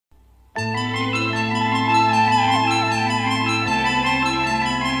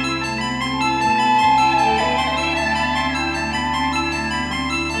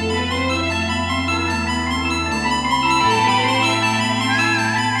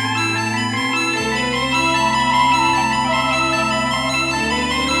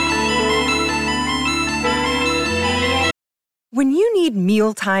need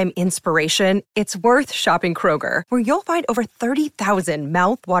mealtime inspiration, it's worth shopping Kroger, where you'll find over 30,000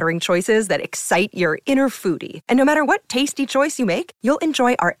 mouth-watering choices that excite your inner foodie. And no matter what tasty choice you make, you'll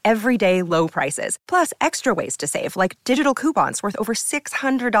enjoy our everyday low prices, plus extra ways to save, like digital coupons worth over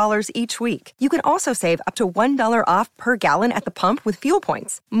 $600 each week. You can also save up to $1 off per gallon at the pump with fuel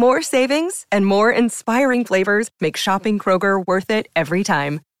points. More savings and more inspiring flavors make shopping Kroger worth it every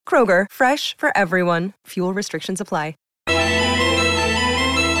time. Kroger, fresh for everyone. Fuel restrictions apply.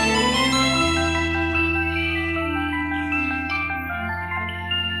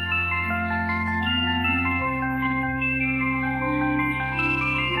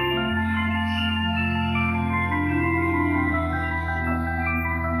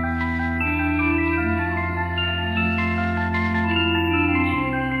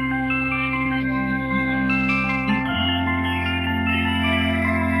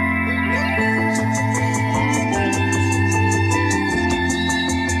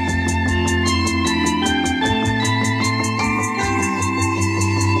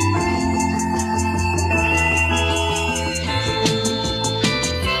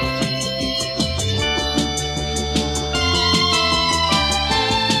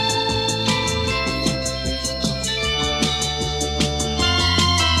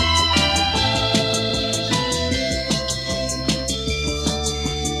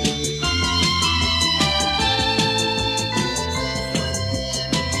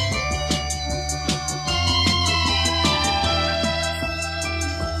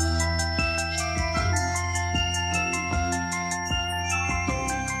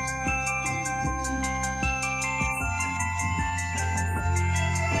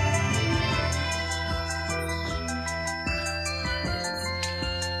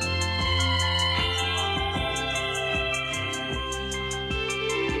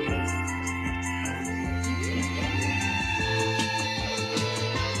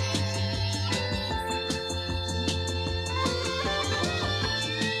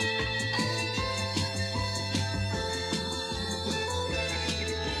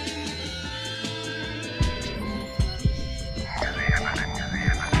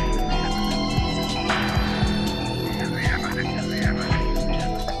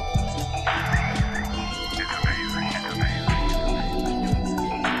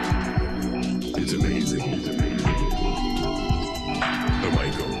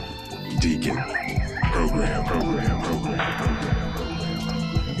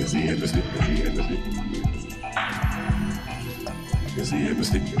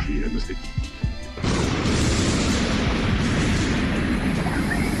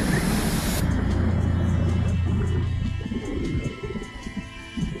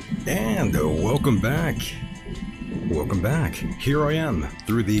 And welcome back. Welcome back. Here I am,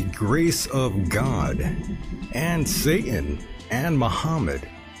 through the grace of God and Satan and Muhammad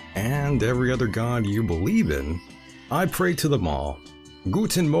and every other god you believe in. I pray to them all.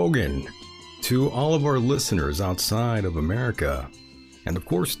 Guten Morgen to all of our listeners outside of America. And of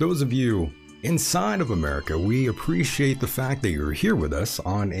course, those of you inside of America, we appreciate the fact that you're here with us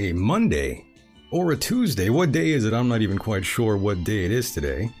on a Monday or a Tuesday. What day is it? I'm not even quite sure what day it is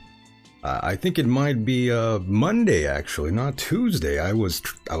today. I think it might be Monday, actually, not Tuesday. I was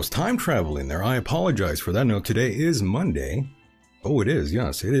time traveling there. I apologize for that. No, today is Monday. Oh, it is.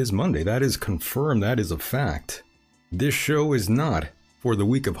 Yes, it is Monday. That is confirmed. That is a fact. This show is not for the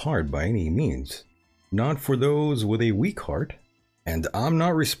weak of heart by any means. Not for those with a weak heart. And I'm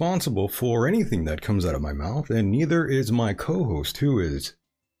not responsible for anything that comes out of my mouth, and neither is my co-host, who is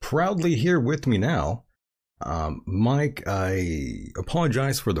proudly here with me now. Myke, I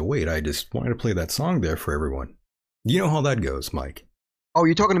apologize for the wait. I just wanted to play that song there for everyone. You know how that goes, Myke. Oh,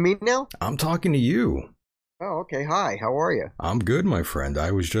 you're talking to me now? I'm talking to you. Oh, okay. Hi, how are you? I'm good, my friend. I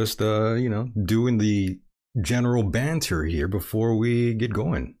was just, doing the general banter here before we get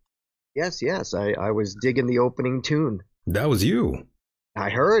going. Yes. I was digging the opening tune. That was you. I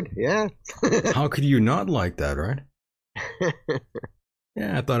heard, yeah. How could you not like that, right?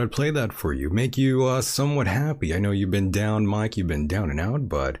 Yeah, I thought I'd play that for you. Make you somewhat happy. I know you've been down, Myke. You've been down and out,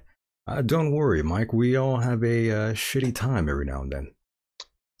 but don't worry, Myke. We all have a shitty time every now and then.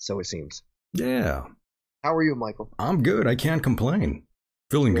 So it seems. Yeah. How are you, Michael? I'm good. I can't complain.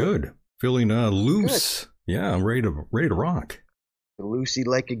 Feeling good. Feeling loose. Good. Yeah, I'm ready to rock. Loosey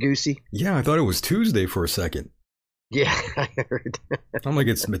like a goosey? Yeah, I thought it was Tuesday for a second. Yeah, I heard. I'm like,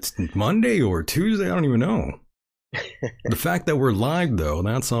 it's Monday or Tuesday. I don't even know. The fact that we're live, though,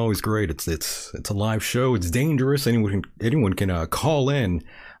 that's always great. It's a live show. It's dangerous. Anyone can call in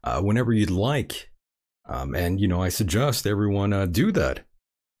whenever you'd like. And I suggest everyone do that,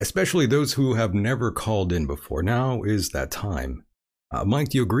 especially those who have never called in before. Now is that time. Myke,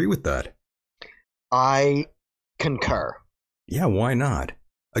 do you agree with that? I concur. Yeah, why not?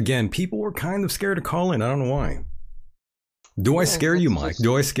 Again, people were kind of scared to call in. I don't know why. Do I scare you, Myke?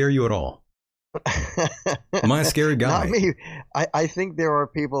 Do I scare you at all? Am I a scary guy? Not me. I think there are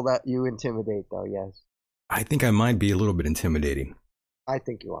people that you intimidate, though, yes. I think I might be a little bit intimidating. I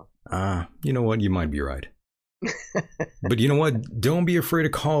think you are. You know what? You might be right. But you know what? Don't be afraid to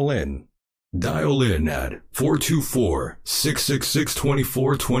call in. Dial in at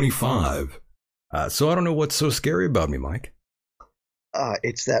 424-666-2425. So I don't know what's so scary about me, Myke.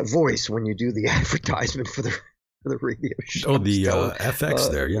 It's that voice when you do the advertisement for the radio show. Oh, the FX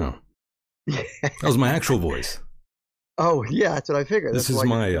there, yeah. That was my actual voice. Oh, yeah, that's what I figured. This is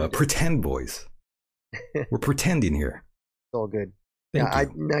my pretend voice. We're pretending here. It's all good. Thank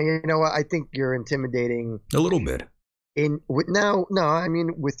you. Now, you know what? I think you're intimidating. A little bit. You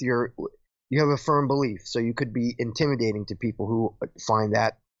have a firm belief, so you could be intimidating to people who find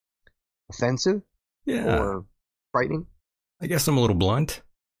that offensive or frightening. I guess I'm a little blunt.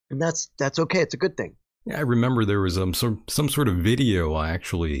 And that's okay. It's a good thing. Yeah, I remember there was some sort of video I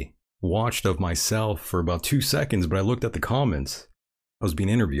actually watched of myself for about 2 seconds, but I looked at the comments. I was being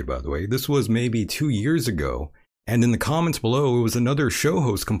interviewed, by the way. This was maybe 2 years ago. And in the comments below, it was another show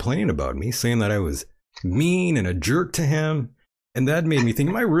host complaining about me, saying that I was mean and a jerk to him. And that made me think,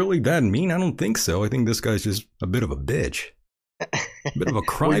 am I really that mean? I don't think so. I think this guy's just a bit of a bitch. A bit of a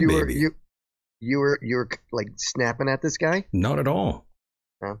crybaby. You were like snapping at this guy? Not at all.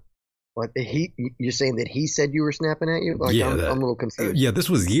 No. What, you're saying that he said you were snapping at you? Like, yeah, I'm a little confused. Yeah, this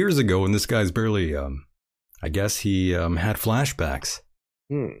was years ago, and this guy's barely, I guess he had flashbacks.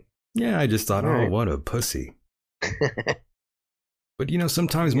 Yeah, I just thought, right. Oh, what a pussy. But,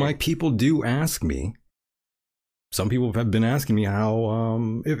 sometimes, Myke, people do ask me, some people have been asking me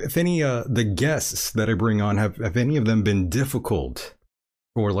how, if any, the guests that I bring on, have any of them been difficult?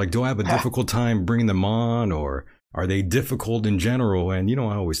 Or, like, do I have a difficult time bringing them on? Or are they difficult in general? And,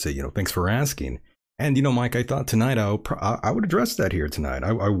 I always say, thanks for asking. And, Myke, I thought tonight I would address that here tonight.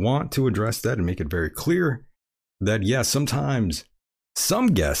 I want to address that and make it very clear that, yes, sometimes some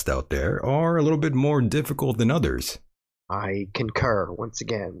guests out there are a little bit more difficult than others. I concur once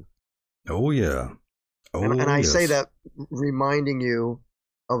again. Oh, yeah. And I say that reminding you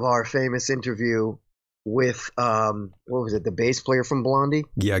of our famous interview with, what was it, the bass player from Blondie?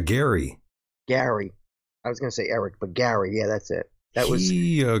 Yeah, Gary. I was going to say Eric, but Gary. Yeah, that's it. That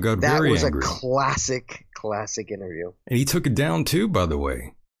got that very was angry. A classic interview. And he took it down too, by the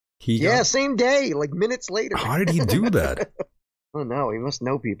way. Same day, like minutes later. How did he do that? Oh no, he must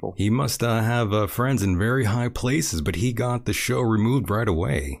know people. He must have friends in very high places, but he got the show removed right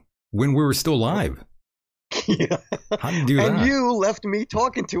away when we were still live. Yeah. How did you do that? And you left me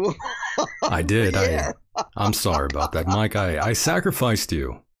talking to him. I did. Yeah. I'm sorry about that, Myke. I sacrificed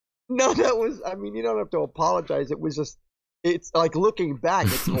you. No, you don't have to apologize. It was just, it's like looking back,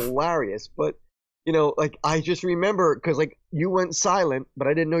 it's hilarious. But, like I just remember because like you went silent, but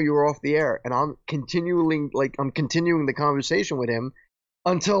I didn't know you were off the air. And I'm continuing the conversation with him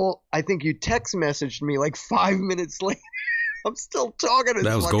until I think you text messaged me like 5 minutes later. I'm still talking to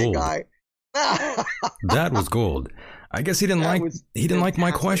this fucking guy. That was gold. I guess he didn't like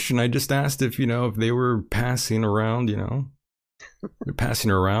my question. I just asked if they were passing around, they're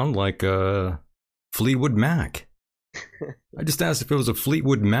passing around like Fleetwood Mac. I just asked if it was a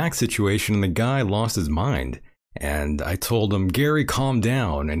Fleetwood Mac situation, and the guy lost his mind. And I told him, Gary, calm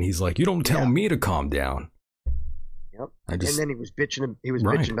down. And he's like, you don't tell me to calm down. Yep. And then he was bitching. He was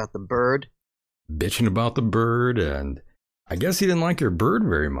bitching about the bird. Bitching about the bird, and I guess he didn't like your bird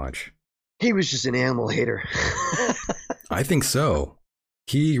very much. He was just an animal hater. I think so.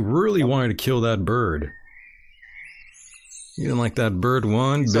 He really wanted to kill that bird. He didn't like that bird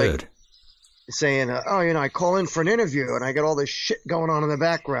one bit. Like saying, I call in for an interview and I got all this shit going on in the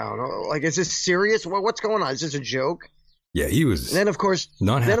background. Like, is this serious? What's going on? Is this a joke? Yeah, he was. And then of course,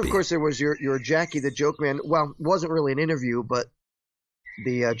 not happy. Then of course there was your Jackie the Joke Man. Well, it wasn't really an interview, but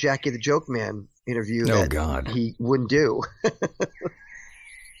the Jackie the Joke Man interview. God, he wouldn't do.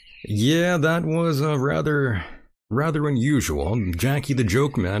 Yeah, that was rather unusual. Jackie the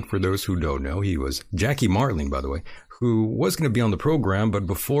Joke Man, for those who don't know, he was Jackie Martling, by the way, who was going to be on the program, but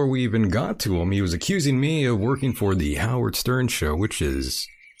before we even got to him, he was accusing me of working for the Howard Stern show, which is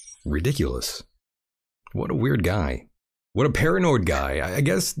ridiculous. What a weird guy. What a paranoid guy. I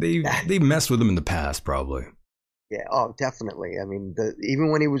guess they messed with him in the past, probably. Yeah, oh, definitely. I mean, even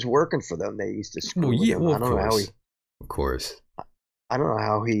when he was working for them, they used to screw with him. Well, I don't know how he... Of course. I don't know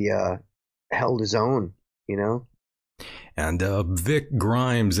how he held his own, And Vic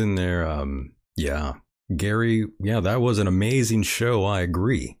Grimes in there, Gary, yeah, that was an amazing show, I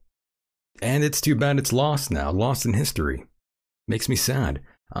agree. And it's too bad it's lost now, lost in history. Makes me sad.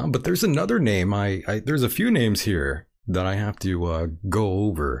 But there's another name, there's a few names here that I have to go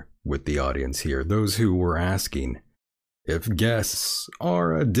over with the audience here. Those who were asking if guests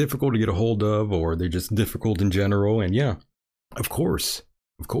are difficult to get a hold of, or they're just difficult in general. And yeah, of course.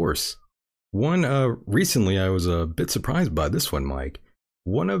 One, recently I was a bit surprised by this one, Myke.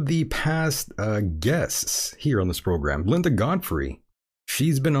 One of the past guests here on this program, Linda Godfrey,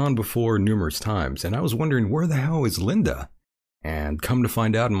 she's been on before numerous times, and I was wondering, where the hell is Linda? And come to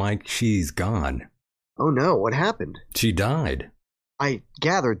find out, Myke, she's gone. Oh no, what happened? She died. I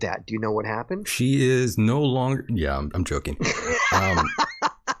gathered that. Do you know what happened? She is no longer... Yeah, I'm joking.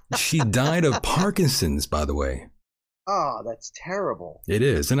 She died of Parkinson's, by the way. Oh, that's terrible. It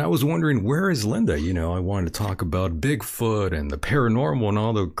is. And I was wondering, where is Linda? You know, I wanted to talk about Bigfoot and the paranormal and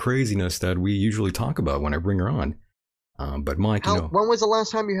all the craziness that we usually talk about when I bring her on. But Myke, you know... When was the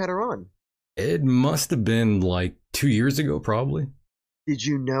last time you had her on? It must have been like 2 years ago, probably. Did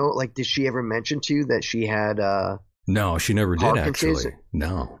you know, like, did she ever mention to you that she had... No, she never did, actually.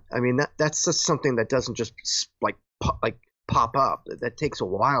 No. I mean, that's just something that doesn't just, pop up. That takes a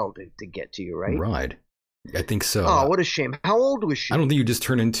while to get to you, right? Right. I think so. Oh, what a shame. How old was she? I don't think you just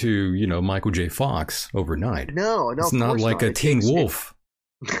turn into, you know, Michael J. Fox overnight. No. It's not like a Teen Wolf.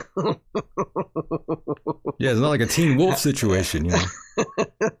 Yeah, it's not like a Teen Wolf situation, you know.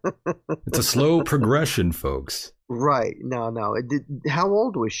 It's a slow progression, folks. Right. No. How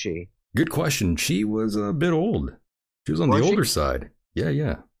old was she? Good question. She was a bit old. She was on the older side.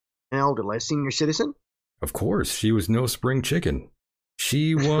 Yeah. How old? Like a senior citizen? Of course. She was no spring chicken.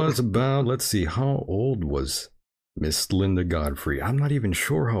 She was about, let's see, how old was Miss Linda Godfrey? I'm not even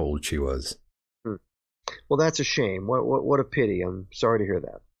sure how old she was. Well, that's a shame. What a pity. I'm sorry to hear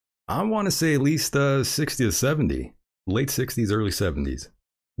that. I want to say at least 60 to 70. Late 60s, early 70s.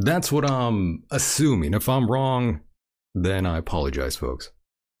 That's what I'm assuming. If I'm wrong, then I apologize, folks.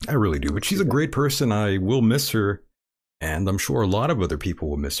 I really do. But she's a great person. I will miss her. And I'm sure a lot of other people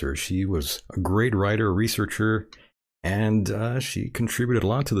will miss her. She was a great writer, researcher, and she contributed a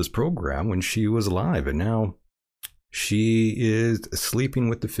lot to this program when she was alive. And now she is sleeping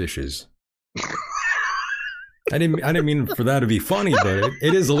with the fishes. I didn't mean for that to be funny, but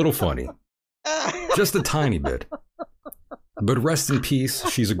it is a little funny. Just a tiny bit. But rest in peace.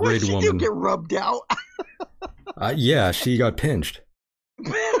 She's a great woman. She did get rubbed out. Yeah, she got pinched.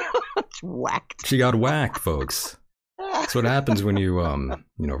 Whacked. She got whacked, folks. That's what happens when you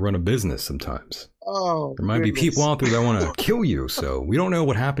run a business sometimes. Oh, there might be people out there that want to kill you, so we don't know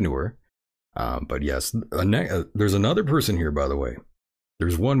what happened to her. But yes, there's another person here, by the way.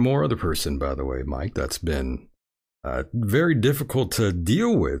 There's one more other person, by the way, Myke, that's been very difficult to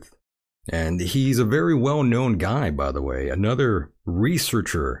deal with. And he's a very well-known guy, by the way. Another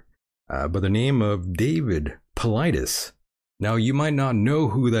researcher by the name of David Paulides. Now, you might not know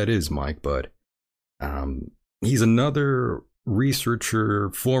who that is, Myke, but he's another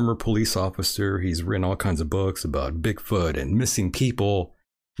researcher, former police officer. He's written all kinds of books about Bigfoot and missing people.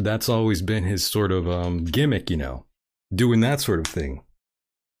 That's always been his sort of gimmick, you know, doing that sort of thing.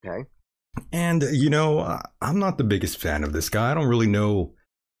 Okay. And, you know, I'm not the biggest fan of this guy. I don't really know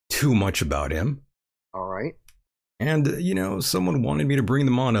too much about him. All right. And, you know, someone wanted me to bring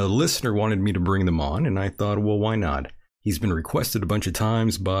them on. A listener wanted me to bring them on. And I thought, well, why not? He's been requested a bunch of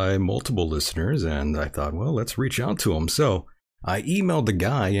times by multiple listeners. And I thought, well, let's reach out to him. So I emailed the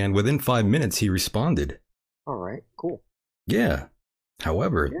guy, and within 5 minutes, he responded. All right. Cool. Yeah.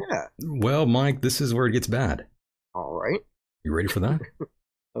 However, well, Myke, this is where it gets bad. All right. You ready for that?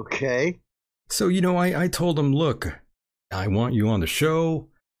 Okay. So, you know, I told him, look, I want you on the show.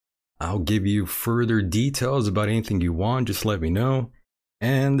 I'll give you further details about anything you want. Just let me know.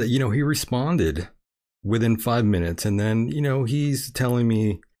 And, you know, he responded within 5 minutes. And then, you know, he's telling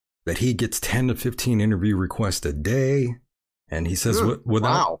me that he gets 10 to 15 interview requests a day. And he says,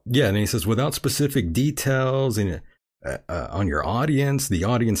 and he says, without specific details and on your audience, the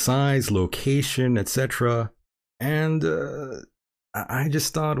audience size, location, etc. And I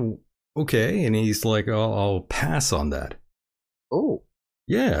just thought, okay. And he's like, I'll pass on that. Oh.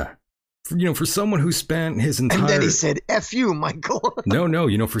 Yeah. For someone who spent his entire... And then he said, F you, Michael.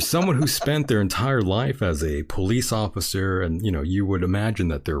 No. For someone who spent their entire life as a police officer, and, you know, you would imagine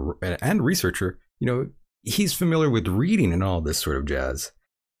that and researcher, you know, he's familiar with reading and all this sort of jazz.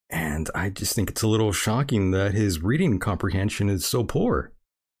 And I just think it's a little shocking that his reading comprehension is so poor.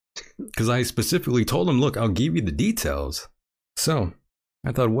 Because I specifically told him, look, I'll give you the details. So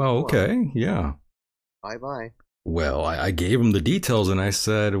I thought, well, okay, yeah. Bye-bye. Well, I gave him the details, and I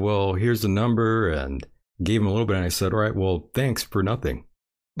said, well, here's the number, and gave him a little bit, and I said, all right, well, thanks for nothing.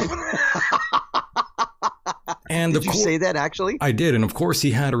 And did you say that actually? I did, and of course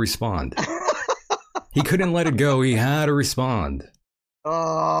he had to respond. He couldn't let it go. He had to respond.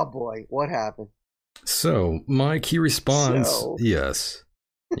 Oh boy, what happened? So Myke, he responds, yes,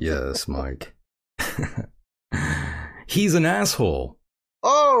 Myke. He's an asshole.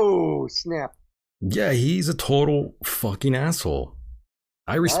 Oh snap! Yeah, he's a total fucking asshole.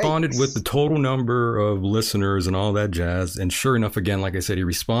 I responded with the total number of listeners and all that jazz, and sure enough, again, like I said, he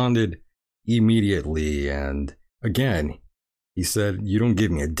responded immediately, and again, he said, you don't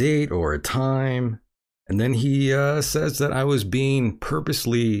give me a date or a time. And then he says that I was being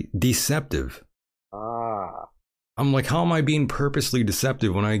purposely deceptive. I'm like, how am I being purposely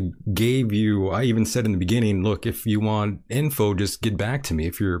deceptive when I gave you, I even said in the beginning, look, if you want info, just get back to me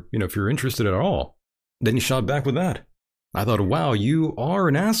if you're interested at all. Then he shot back with that. I thought, wow, you are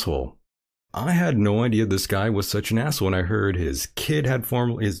an asshole. I had no idea this guy was such an asshole. And I heard his kid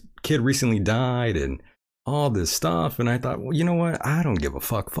recently died and all this stuff. And I thought, well, you know what? I don't give a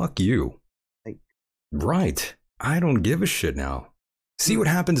fuck. Fuck you. Right. I don't give a shit now. See what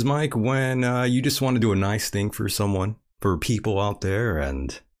happens, Myke, when you just want to do a nice thing for someone, for people out there,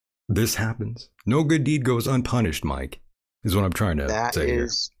 and this happens. No good deed goes unpunished, Myke, is what I'm trying to say here. That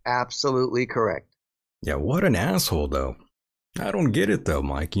is absolutely correct. Yeah, what an asshole, though. I don't get it, though,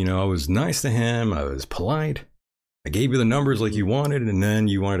 Myke. You know, I was nice to him. I was polite. I gave you the numbers like you wanted, and then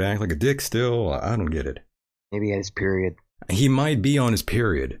you wanted to act like a dick still. I don't get it. Maybe he had his period. He might be on his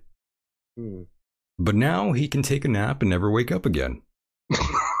period. But now he can take a nap and never wake up again.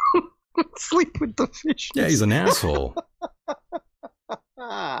 Sleep with the fish. Yeah, he's an asshole.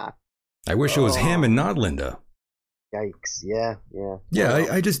 I wish it was him and not Linda. Yikes. Yeah. Yeah,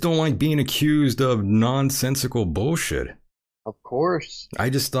 I just don't like being accused of nonsensical bullshit. Of course. I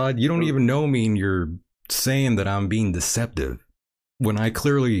just thought, you don't even know me and you're saying that I'm being deceptive. When I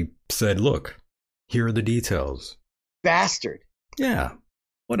clearly said, look, here are the details. Bastard. Yeah.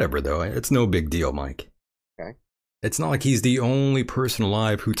 Whatever, though. It's no big deal, Myke. Okay. It's not like he's the only person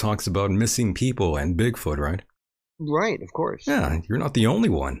alive who talks about missing people and Bigfoot, right? Right, of course. Yeah, you're not the only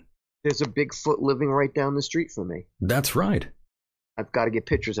one. There's a Bigfoot living right down the street from me. That's right. I've got to get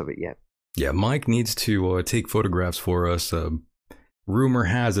pictures of it yet. Yeah, Myke needs to take photographs for us. Rumor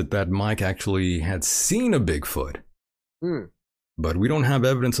has it that Myke actually had seen a Bigfoot. But we don't have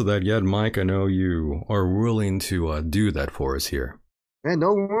evidence of that yet. Myke, I know you are willing to do that for us here. Yeah, no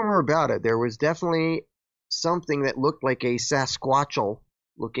rumor about it. There was definitely something that looked like a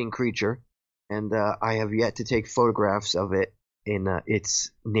Sasquatchal-looking creature, and I have yet to take photographs of it in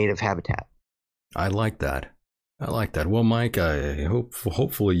its native habitat. I like that. Well, Myke, I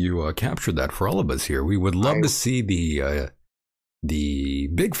hopefully you captured that for all of us here. We would love to see the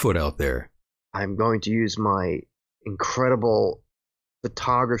Bigfoot out there. I'm going to use my incredible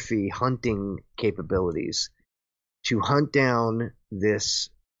photography hunting capabilities to hunt down this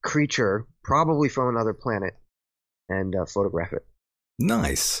creature, probably from another planet, and photograph it.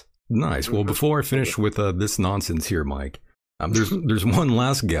 Nice. Well, before I finish with this nonsense here, Myke, there's one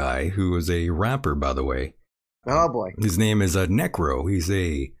last guy who is a rapper, by the way. Oh boy. His name is Necro. He's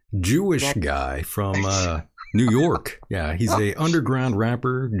a Jewish guy from New York. Yeah, he's a underground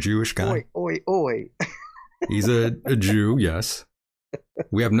rapper, Jewish guy. Oi. He's a Jew, yes.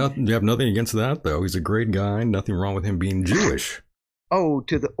 We have nothing against that, though. He's a great guy. Nothing wrong with him being Jewish. Oh,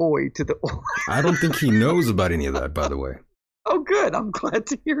 to the oi. I don't think he knows about any of that, by the way. Oh, good. I'm glad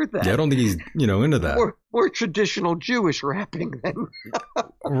to hear that. Yeah, I don't think he's, into that. More traditional Jewish rapping, then.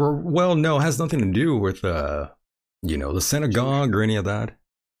 Well, no, it has nothing to do with, the synagogue or any of that.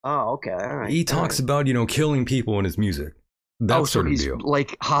 Oh, okay. All right. He talks about, killing people in his music. That sort of deal.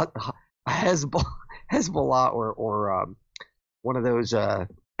 Like Hezbollah or one of those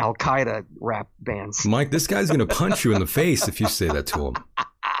Al-Qaeda rap bands. Myke, this guy's going to punch you in the face if you say that to him.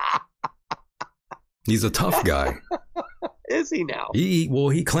 He's a tough guy. Is he now?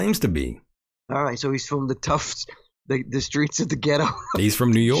 He claims to be. All right, so he's from the streets of the ghetto. He's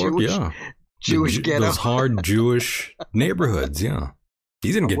from New York, Jewish ghetto. Those hard Jewish neighborhoods, yeah.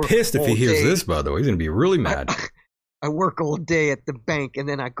 He's going to get pissed if he hears this, by the way. He's going to be really mad. I work all day at the bank, and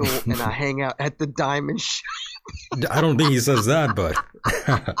then I go and I hang out at the diamond shop. I don't think he says that, but...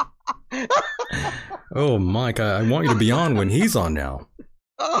 Oh, Myke, I want you to be on when he's on now.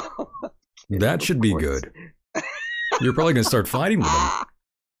 Oh, that should be good. You're probably going to start fighting with him.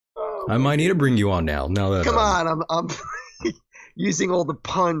 I might need to bring you on now. That come on, I'm using all the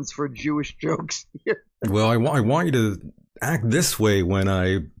puns for Jewish jokes here. Well, I want you to act this way when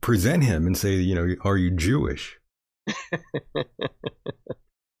I present him and say, are you Jewish?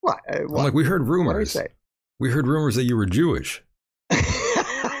 What? Like, we heard rumors. We heard rumors that you were Jewish.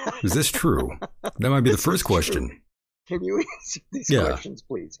 Is this true? That might be the first question. True. Can you answer these questions,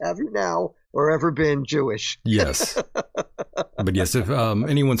 please? Have you now or ever been Jewish? Yes. But yes, if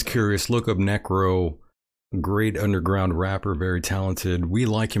anyone's curious, look up Necro. Great underground rapper, very talented. We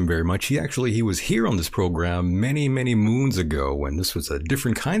like him very much. He was here on this program many, many moons ago when this was a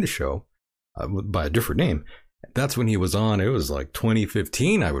different kind of show by a different name. That's when he was on. It was like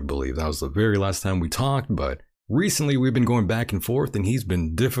 2015, I would believe. That was the very last time we talked. But recently we've been going back and forth, and he's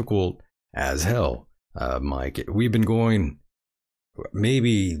been difficult as hell, Myke. We've been going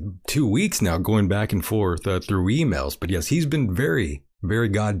maybe 2 weeks now, going back and forth through emails. But yes, he's been very, very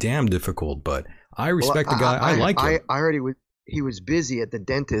goddamn difficult. But I respect the guy. I like him. I already was. He was busy at the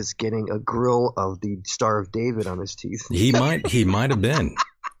dentist getting a grill of the Star of David on his teeth. He might have been.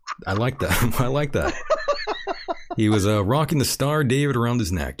 I like that. I like that. He was rocking the Star David around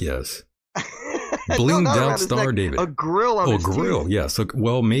his neck. Yes. Blinged out Star David. A grill on his teeth. Oh, a grill. Yes.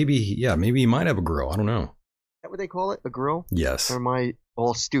 Well, maybe he might have a grill. I don't know. Is that what they call it? A grill? Yes. Or am I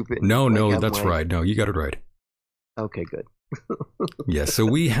all stupid? No, that's right. No, you got it right. Okay, good. Yes, so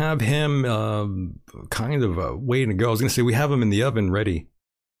we have him kind of waiting to go. I was going to say we have him in the oven ready,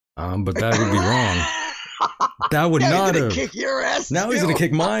 but that would be wrong. That would not have. Kick your ass. Now he's going to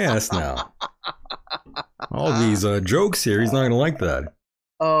kick my ass now. All these jokes here, he's not going to like that.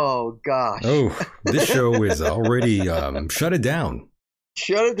 Oh, gosh. Oh, this show is already shut it down.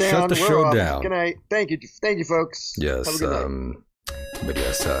 Shut it down. Shut the show down. Good night. Thank you, folks. Yes. Have a good night. But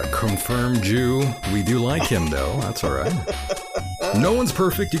yes, confirmed Jew. We do like him, though. That's all right. No one's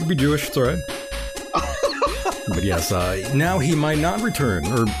perfect. You can be Jewish. It's all right. But yes, now he might not return,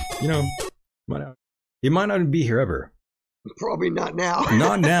 or, he might not be here ever. Probably not now.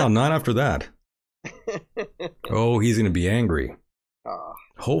 Not now. Not after that. Oh, he's going to be angry.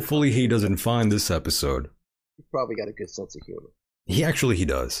 Hopefully he doesn't find this episode. He's probably got a good sense of humor. He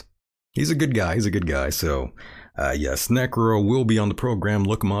does. He's a good guy. So, yes, Necro will be on the program.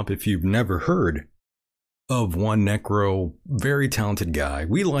 Look him up if you've never heard of one Necro. Very talented guy.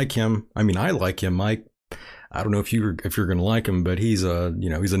 We like him. I mean, I like him, Myke. I don't know if you're going to like him, but he's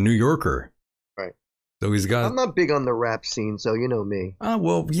he's a New Yorker. Right. So he's got. I'm not big on the rap scene, so you know me.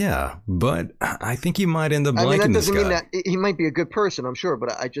 Well, yeah, but I think he might end up liking this guy. That doesn't mean that he might be a good person, I'm sure, but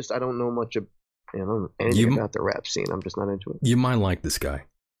I don't know much of anything about the rap scene. I'm just not into it. You might like this guy.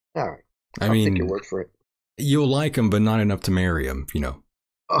 All right. I'll take your word for it. You'll like him, but not enough to marry him,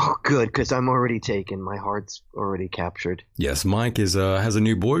 Oh, good, because I'm already taken. My heart's already captured. Yes, Myke has a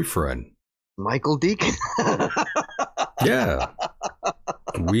new boyfriend. Michael Deacon? Yeah.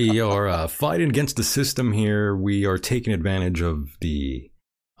 We are fighting against the system here. We are taking advantage of the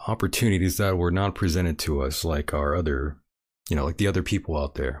opportunities that were not presented to us like our other, like the other people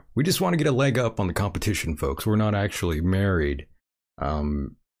out there. We just want to get a leg up on the competition, folks. We're not actually married.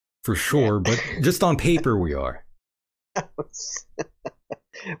 For sure, but just on paper we are.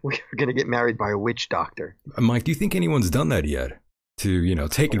 We're going to get married by a witch doctor. Myke, do you think anyone's done that yet? To,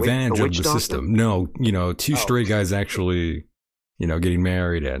 take advantage of the system? No, two straight guys actually, getting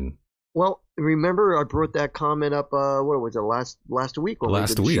married and... Well, remember I brought that comment up, what was it, last week when we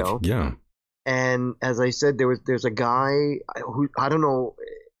did the show? Yeah. And as I said, there's a guy who, I don't know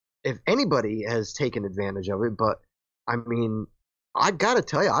if anybody has taken advantage of it, but I mean... I gotta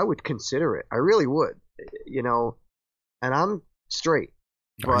tell you, I would consider it. I really would, and I'm straight.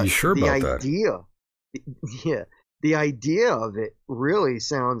 But are you sure about that? The idea of it really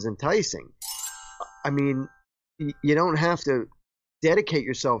sounds enticing. I mean, you don't have to dedicate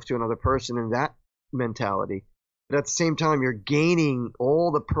yourself to another person in that mentality, but at the same time, you're gaining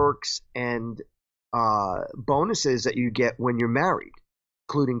all the perks and bonuses that you get when you're married,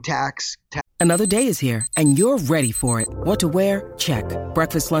 including tax. Another day is here, and you're ready for it. What to wear? Check.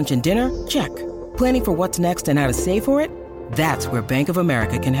 Breakfast, lunch, and dinner? Check. Planning for what's next and how to save for it? That's where Bank of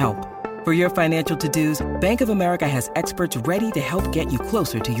America can help. For your financial to-dos, Bank of America has experts ready to help get you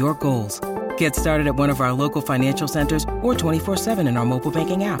closer to your goals. Get started at one of our local financial centers or 24/7 in our mobile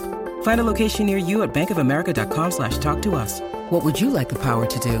banking app. Find a location near you at bankofamerica.com/talktous. What would you like the power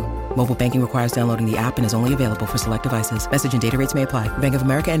to do? Mobile banking requires downloading the app and is only available for select devices. Message and data rates may apply. Bank of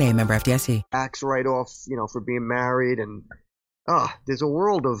America NA, member FDIC. Tax write-off, for being married, and there's a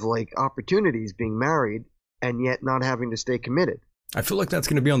world of opportunities being married and yet not having to stay committed. I feel like that's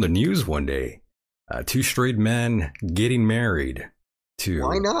going to be on the news one day. Two straight men getting married.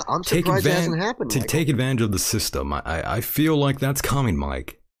 Why not? I'm surprised it hasn't happened. To take advantage of the system. I feel like that's coming,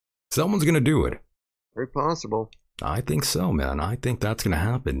 Myke. Someone's going to do it. Very possible. I think so, man. I think that's going to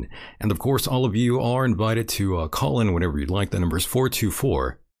happen. And of course, all of you are invited to call in whenever you'd like. The number is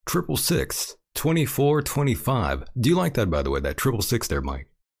 424-666 2425. Do you like that, by the way, that 666 there, Myke?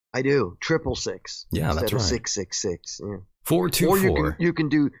 I do. 666. Yeah, that's right. 666. Yeah. 424. Or you can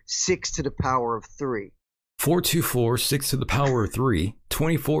do 6 to the power of 3. 424, 6 to the power of 3.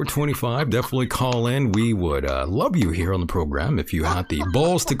 2425. Definitely call in. We would love you here on the program if you had the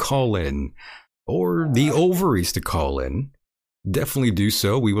balls to call in or the ovaries to call in. Definitely do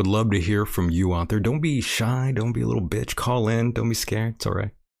so. We would love to hear from you out there. Don't be shy. Don't be a little bitch. Call in. Don't be scared. It's all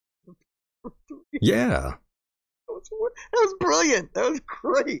right. Yeah. That was brilliant. That was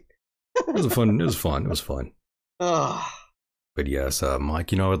great. It was fun. But yes,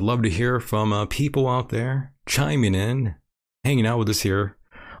 Myke, I'd love to hear from people out there chiming in, hanging out with us here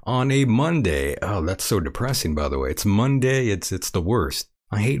on a Monday. Oh, that's so depressing, by the way. It's Monday. It's the worst.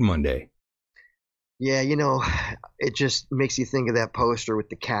 I hate Monday. Yeah, it just makes you think of that poster with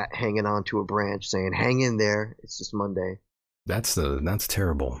the cat hanging onto a branch saying, "Hang in there. It's just Monday." That's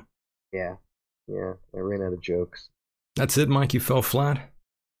terrible. Yeah. I ran out of jokes. That's it, Myke. You fell flat.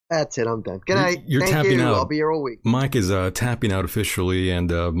 That's it. I'm done. Good night. You're Thank tapping you. out. I'll be here all week. Myke is tapping out officially, and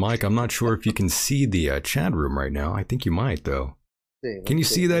Myke, I'm not sure if you can see the chat room right now. I think you might, though. Can you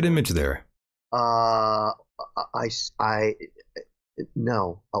see that image there? No.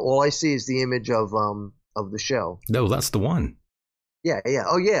 All I see is the image of the show. No, that's the one. Yeah.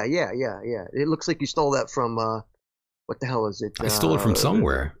 Oh, yeah. It looks like you stole that from what the hell is it? I stole it from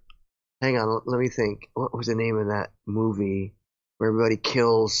somewhere. Hang on, let me think. What was the name of that movie where everybody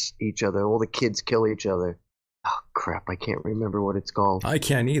kills each other? All the kids kill each other. Oh, crap. I can't remember what it's called. I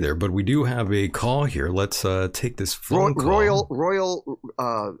can't either, but we do have a call here. Let's take this phone call.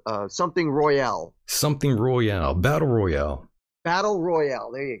 Something Royale. Something Royale. Battle Royale. Battle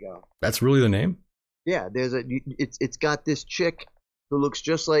Royale. There you go. That's really the name? Yeah, it's got this chick who looks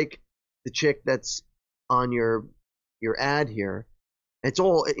just like the chick that's on your ad here. It's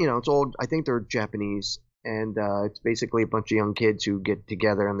all, I think they're Japanese, and it's basically a bunch of young kids who get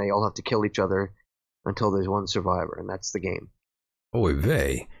together and they all have to kill each other until there's one survivor, and that's the game. Oh,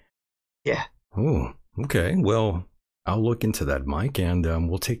 vey. Yeah. Oh, okay. Well, I'll look into that, Myke, and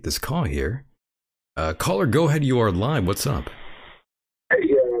we'll take this call here. Caller, go ahead. You are live. What's up?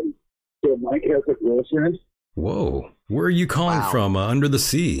 Hey, so Myke has a girlfriend. Whoa. Where are you calling from? Under the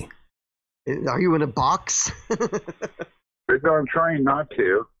sea? Are you in a box? No, I'm trying not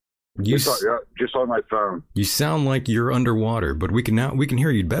to. Just on my phone. You sound like you're underwater, but we can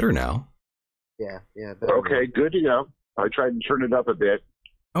hear you better now. Yeah. Okay, good to go. I tried to turn it up a bit.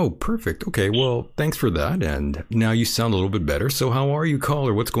 Oh, perfect. Okay, well, thanks for that. And now you sound a little bit better. So how are you,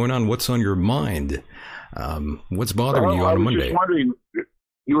 caller? What's going on? What's on your mind? What's bothering you on a Monday? I was just wondering,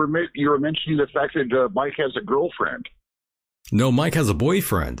 you were mentioning the fact that Myke has a girlfriend. No, Myke has a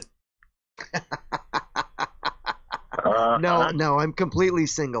boyfriend. No, I'm completely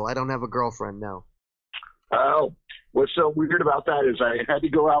single. I don't have a girlfriend now. Oh, what's so weird about that is I had to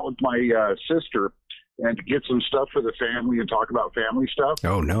go out with my sister and get some stuff for the family and talk about family stuff.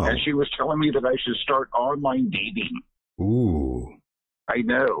 Oh, no. And she was telling me that I should start online dating. Ooh. I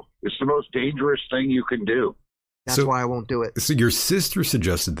know. It's the most dangerous thing you can do. That's why I won't do it. So your sister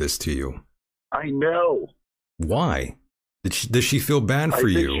suggested this to you? I know. Why? Does she feel bad for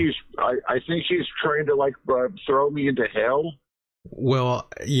you? I think she's trying to throw me into hell. Well,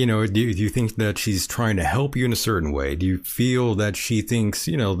 do you think that she's trying to help you in a certain way? Do you feel that she thinks,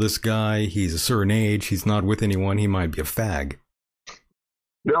 this guy, he's a certain age, he's not with anyone, he might be a fag?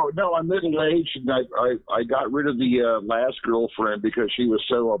 No, I'm middle-aged, and I got rid of the last girlfriend because she was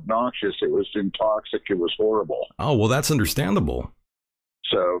so obnoxious. It was intoxic. It was horrible. Oh, well, that's understandable.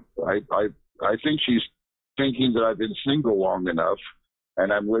 So I think she's thinking that I've been single long enough,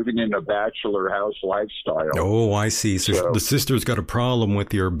 and I'm living in a bachelor house lifestyle. Oh, I see. So the sister's got a problem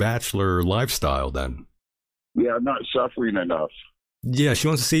with your bachelor lifestyle, then? Yeah, I'm not suffering enough. Yeah, she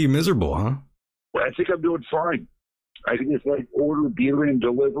wants to see you miserable, huh? Well, I think I'm doing fine. I can just order beer and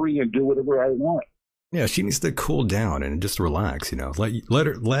delivery and do whatever I want. Yeah, she needs to cool down and just relax. She needs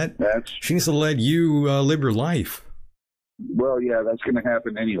to let you live your life. Well, yeah, that's going to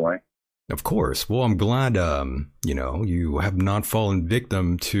happen anyway. Of course. Well, I'm glad you have not fallen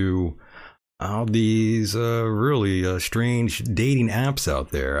victim to all these really strange dating apps out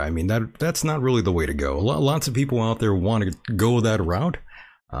there. I mean, that's not really the way to go. Lots of people out there want to go that route,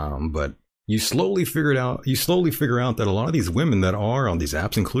 but you slowly figure out that a lot of these women that are on these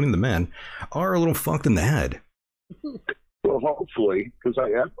apps, including the men, are a little fucked in the head. Well, hopefully, because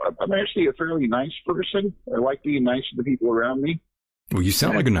I'm actually a fairly nice person. I like being nice to the people around me. Well, you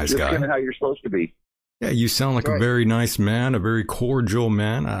sound like a nice guy. That's kind of how you're supposed to be. Yeah, you sound like a very nice man, a very cordial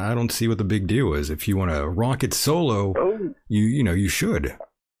man. I don't see what the big deal is. If you want to rock it solo, you should.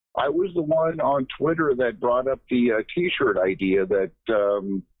 I was the one on Twitter that brought up the T-shirt idea that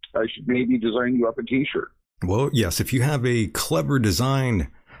I should maybe design you up a T-shirt. Well, yes, if you have a clever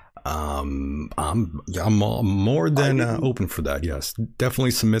design, I'm more than open for that. Yes,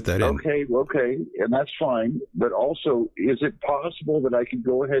 definitely submit that in. Okay, and that's fine. But also, is it possible that I could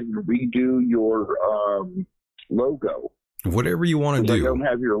go ahead and redo your logo? Whatever you want to do. I don't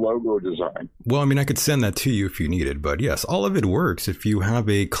have your logo design. Well, I mean, I could send that to you if you need it, but yes, all of it works. If you have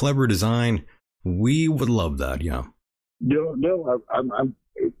a clever design, we would love that. Yeah. No,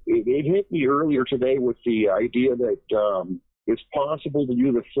 it hit me earlier today with the idea that it's possible to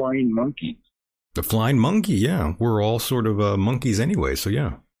do the flying monkey. The flying monkey, yeah. We're all sort of monkeys anyway, so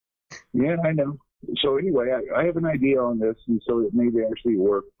yeah. Yeah, I know. So anyway, I have an idea on this, and so it may actually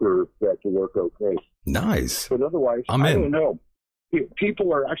work for that to work okay. Nice. But otherwise, I don't know.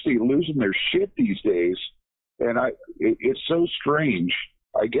 People are actually losing their shit these days, and it's so strange.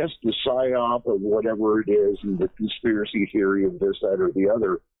 I guess the psyop of whatever it is and the conspiracy theory of this, that, or the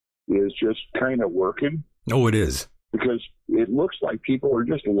other is just kind of working. Oh, it is. Because it looks like people are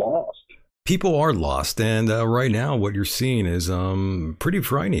just lost. People are lost, and right now what you're seeing is pretty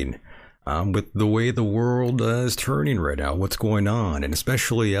frightening. With the way the world is turning right now, what's going on, and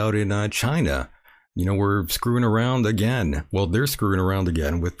especially out in China, you know, we're screwing around again. Well, they're screwing around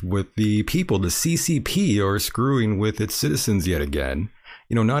again with the people. The CCP are screwing with its citizens yet again.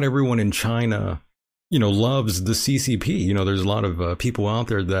 You know, not everyone in China, you know, loves the CCP. You know, there's a lot of people out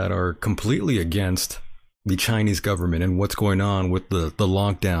there that are completely against the Chinese government and what's going on with the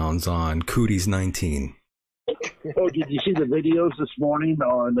lockdowns on Cooties 19. Oh, did you see the videos this morning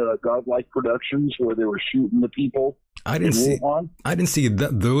on Godlike Productions where they were shooting the people? I didn't see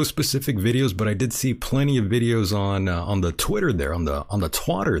those specific videos, but I did see plenty of videos on the Twitter there, on the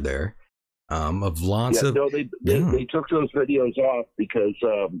twatter there, of lots of. No, they took those videos off because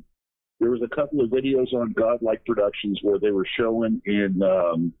there was a couple of videos on Godlike Productions where they were showing in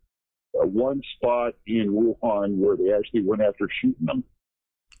one spot in Wuhan where they actually went after shooting them.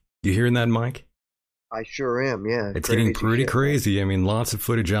 You hearing that, Myke? I sure am, yeah. It's getting pretty crazy. I mean, lots of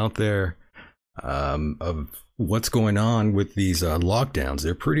footage out there of what's going on with these lockdowns.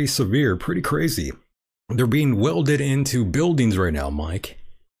 They're pretty severe, pretty crazy. They're being welded into buildings right now, Myke.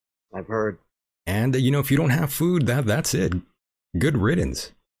 I've heard. And, you know, if you don't have food, that's it. Good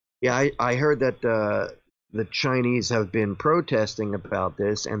riddance. Yeah, I heard that the Chinese have been protesting about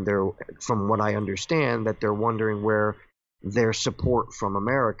this, and they're, from what I understand, that they're wondering where their support from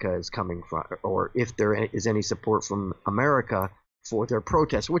America is coming from, or if there is any support from America for their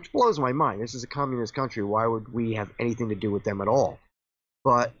protests, which blows my mind. This is a communist country. Why would we have anything to do with them at all?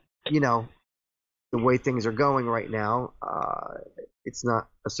 But, you know, the way things are going right now, it's not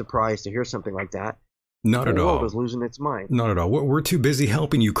a surprise to hear something like that. Not at all. The world is losing its mind. Not at all. We're too busy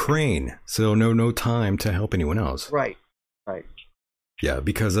helping Ukraine, so no time to help anyone else. Right. Yeah,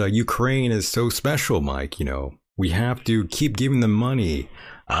 because Ukraine is so special, Myke, you know. We have to keep giving them money,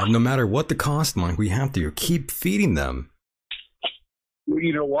 no matter what the cost, Myke. We have to keep feeding them. Well,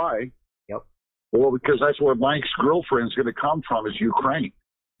 you know why? Yep. Well, because that's where Mike's girlfriend's going to come from, is Ukraine.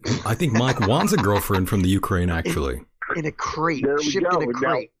 I think Myke wants a girlfriend from the Ukraine, actually. In a crate. There we shipped go. in a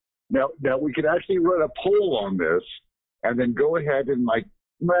crate. Now we could actually run a poll on this, and then go ahead and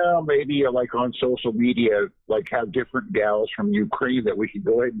maybe like on social media, like have different gals from Ukraine that we can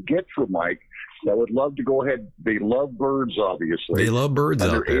go ahead and get for Myke. That would love to go ahead. They love birds, obviously. They love birds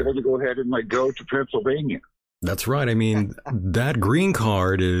out there. They're able to go ahead and go to Pennsylvania. That's right. I mean, that green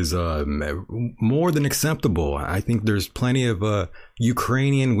card is more than acceptable. I think there's plenty of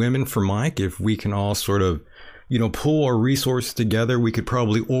Ukrainian women for Myke. If we can all sort of, you know, pull our resources together, we could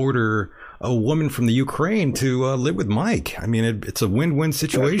probably order a woman from the Ukraine to live with Myke. I mean, it's a win-win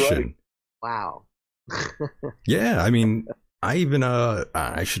situation. Wow. Yeah, I mean, I even I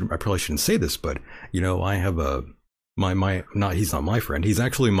probably shouldn't say this, but you know, I have he's not my friend. He's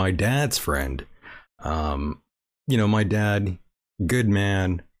actually my dad's friend. You know, my dad, good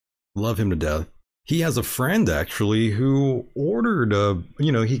man, love him to death. He has a friend actually who ordered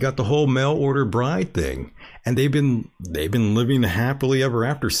he got the whole mail order bride thing, and they've been living happily ever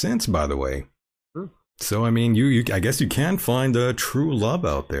after since, by the way. So I mean, you I guess you can find a true love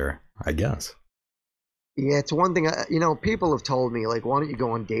out there, I guess. Yeah, it's one thing, people have told me, like, why don't you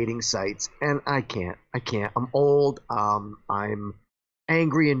go on dating sites? And I can't. I'm old. I'm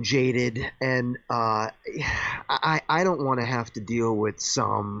angry and jaded, and I don't want to have to deal with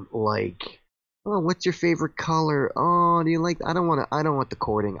some, like, oh, what's your favorite color? Oh, do you like? I don't want the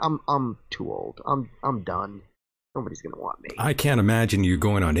courting. I'm too old. I'm done. Nobody's gonna want me. I can't imagine you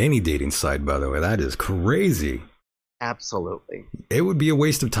going on any dating site, by the way. That is crazy. Absolutely. It would be a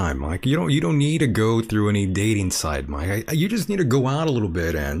waste of time, Mike. You don't need to go through any dating site, Mike. You just need to go out a little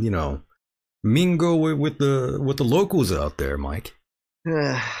bit and, mingle with the locals out there, Mike.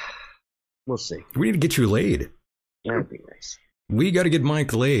 We'll see. We need to get you laid. That'd be nice. We got to get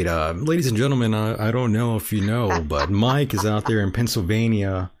Mike laid. Ladies and gentlemen, I don't know if you know, but Mike is out there in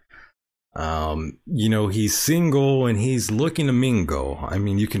Pennsylvania. He's single and he's looking to mingle. I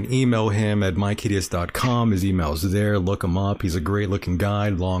mean, you can email him at mykehideous.com. His email's there. Look him up. He's a great looking guy,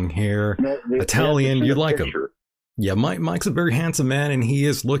 long hair, Italian. You'd like him. Yeah, Mike's a very handsome man and he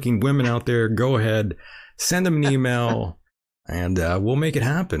is looking women out there. Go ahead, send him an email and we'll make it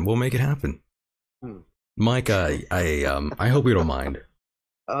happen. Mike, I hope you don't mind.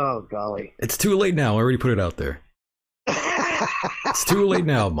 Oh, golly. It's too late now. I already put it out there. It's too late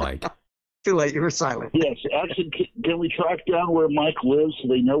now, Mike. Too late. You were silent. Yes. Actually, can we track down where Mike lives so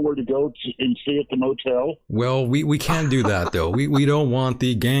they know where to go and stay at the motel? Well, we can't do that, though. We don't want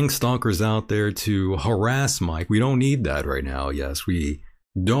the gang stalkers out there to harass Mike. We don't need that right now. Yes, we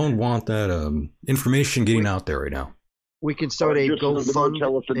don't want that information getting out there right now. We can start a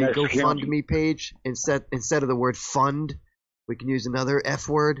GoFundMe page instead of the word fund. We can use another F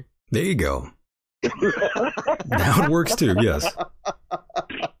word. There you go. That works too. Yes.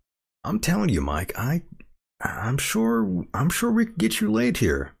 I'm telling you, Mike. I'm sure we could get you laid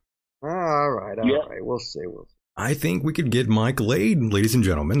here. All right. We'll see. I think we could get Mike laid, ladies and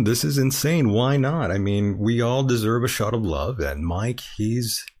gentlemen. This is insane. Why not? I mean, we all deserve a shot of love, and Mike,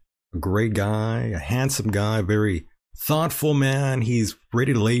 he's a great guy, a handsome guy, very thoughtful man. He's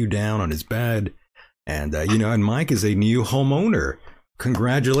ready to lay you down on his bed. And, and Mike is a new homeowner.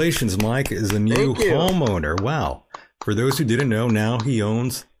 Congratulations, Mike is a new homeowner. Wow. For those who didn't know, now he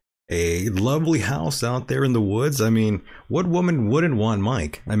owns a lovely house out there in the woods. I mean, what woman wouldn't want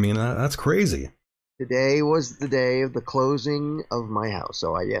Mike? I mean, that's crazy. Today was the day of the closing of my house.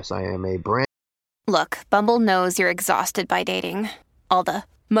 So, I am a brand. Look, Bumble knows you're exhausted by dating. All the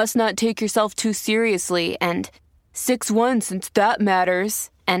must not take yourself too seriously and 6'1" since that matters.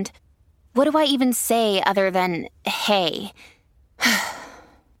 And what do I even say other than, hey?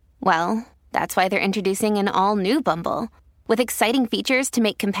 Well, that's why they're introducing an all-new Bumble with exciting features to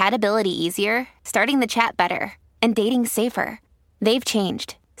make compatibility easier, starting the chat better, and dating safer. They've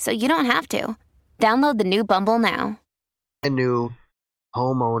changed, so you don't have to. Download the new Bumble now. A new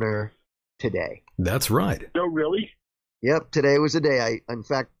homeowner today. That's right. No, really? Yep, today was the day. In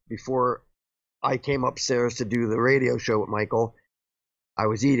fact, before I came upstairs to do the radio show with Michael, I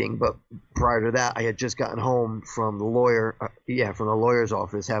was eating, but prior to that, I had just gotten home from the lawyer, from the lawyer's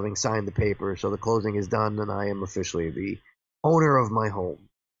office, having signed the paper. So the closing is done, and I am officially the owner of my home.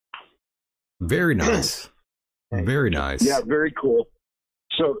 Very nice. Very nice. Yeah, very cool.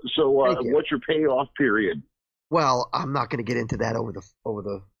 So what's your payoff period? Well, I'm not going to get into that over the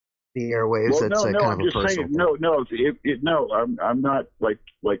airwaves. Well, That's no, kind I'm of just a saying. personal No, I'm not like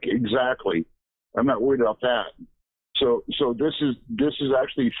exactly. I'm not worried about that. So this is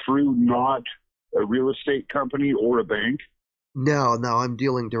actually through not a real estate company or a bank. No, I'm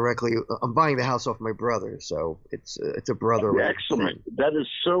dealing directly. I'm buying the house off my brother, so it's a brother. Excellent. Thing. That is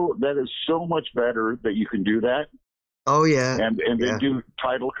so much better that you can do that. Oh yeah, and then do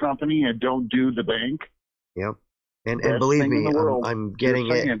title company and don't do the bank. Yep, and believe me, I'm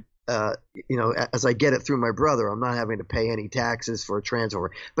getting it. As I get it through my brother, I'm not having to pay any taxes for a transfer.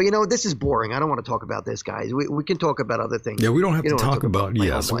 But this is boring. I don't want to talk about this, guys. We can talk about other things. Yeah, we don't have to talk about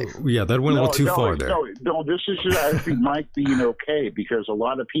yes. Yeah, that went a little too far there. No, this is just actually Mike being okay because a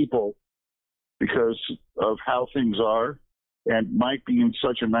lot of people, because of how things are, and Mike being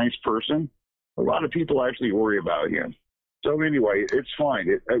such a nice person, a lot of people actually worry about him. So anyway, it's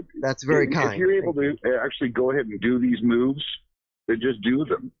fine. That's very kind. If you're able to actually go ahead and do these moves, then just do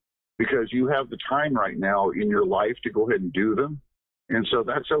them. Because you have the time right now in your life to go ahead and do them. And so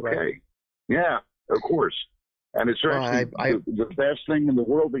that's okay. Right. Yeah, of course. And it's actually the best thing in the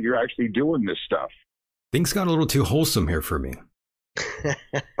world that you're actually doing this stuff. Things got a little too wholesome here for me.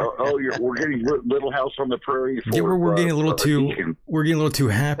 We're getting Little House on the Prairie. We're getting a little too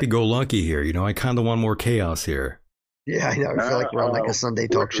happy-go-lucky here. I kind of want more chaos here. Yeah, I know. I feel like we're on like a Sunday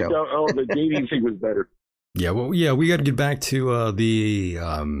talk show. The dating thing was better. Yeah, well, yeah, we got to get back to the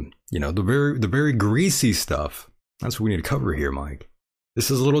very greasy stuff. That's what we need to cover here, Mike.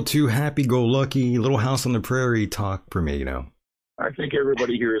 This is a little too happy-go-lucky, Little House on the Prairie talk for me, I think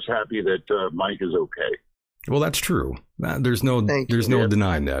everybody here is happy that Mike is okay. Well, that's true. There's no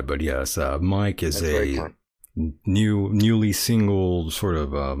denying that. But yes, Mike is a newly single sort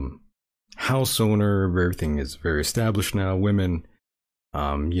of house owner. Everything is very established now. Women,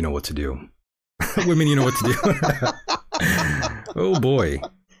 you know what to do. Women, you know what to do. Oh boy.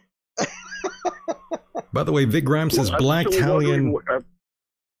 By the way, Vic Grimes says black Italian.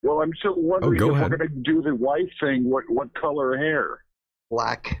 Well, I'm still wondering go if ahead. we're going to do the wife thing. What color hair?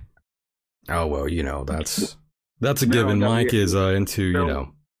 Black. Oh well, that's a given. Mike is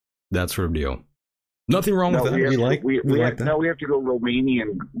into that sort of deal. Nothing wrong with that. We like that. No, we have to go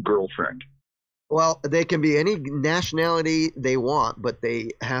Romanian girlfriend. Well, they can be any nationality they want, but they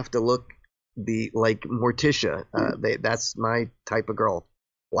have to look like Morticia. That's my type of girl.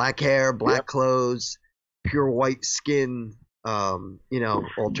 Black hair, black clothes, pure white skin.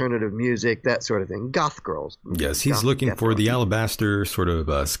 Alternative music, that sort of thing. Goth girls. Yes, he's looking for the alabaster sort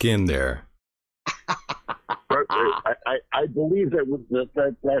of skin there. I believe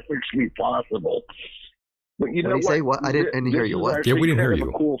that actually possible. But you know what? Say what? I didn't hear you. What? Yeah, we didn't hear you.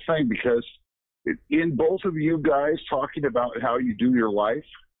 A cool thing because in both of you guys talking about how you do your life,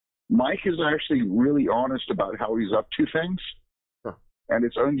 Myke is actually really honest about how he's up to things. And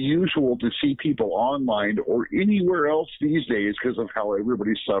it's unusual to see people online or anywhere else these days because of how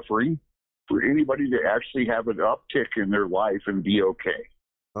everybody's suffering, for anybody to actually have an uptick in their life and be okay.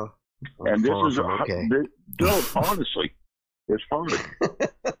 And this is okay. No, honestly, it's hard.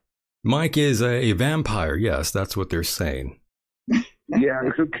 Myke is a vampire. Yes, that's what they're saying. Yeah,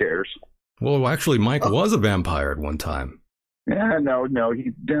 who cares? Well, actually, Myke was a vampire at one time. Yeah, no,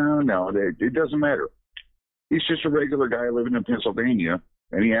 it doesn't matter. He's just a regular guy living in Pennsylvania,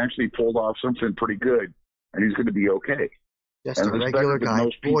 and he actually pulled off something pretty good, and he's going to be okay. Just a regular guy.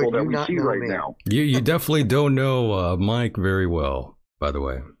 Most people that we see right now. You definitely don't know Myke very well, by the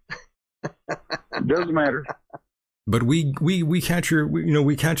way. It doesn't matter. But we catch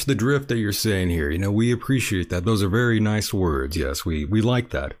we catch the drift that you're saying here. We appreciate that. Those are very nice words. Yes, we like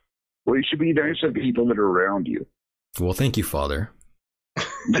that. Well, you should be nice to people that are around you. Well, thank you, Father.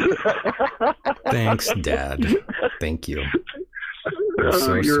 Thanks, Dad. Thank you. You're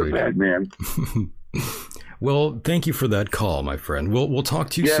sweet. a bad man. Well, thank you for that call, my friend. We'll talk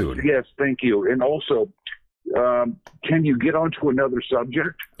to you soon. Yes, thank you. And also, can you get on to another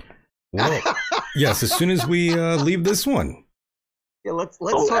subject? Well, yes, as soon as we leave this one. Yeah, let's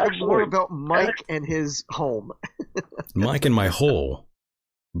talk more about Myke and his home. Myke and my hole.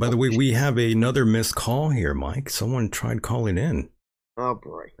 By the way, we have another missed call here, Myke. Someone tried calling in. Oh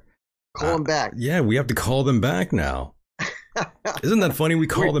boy, call him back. Yeah, we have to call them back now. Isn't that funny? We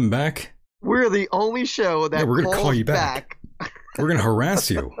call them back. We're the only show that we're gonna calls call you back. We're gonna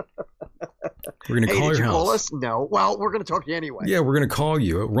harass you. We're gonna call did your you house. Call us? No. Well, we're gonna talk to you anyway. Yeah, we're gonna call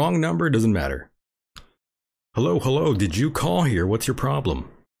you. Wrong number, doesn't matter. Hello. Did you call here? What's your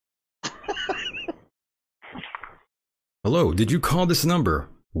problem? Hello, did you call this number?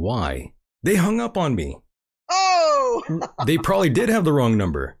 Why? They hung up on me. Oh! They probably did have the wrong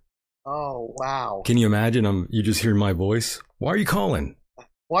number. Oh, wow. Can you imagine? You just hear my voice. Why are you calling?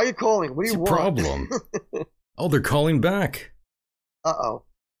 Why are you calling? What do you want? Problem? Oh, they're calling back. Uh-oh.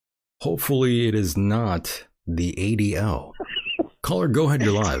 Hopefully it is not the ADL. Caller, go ahead,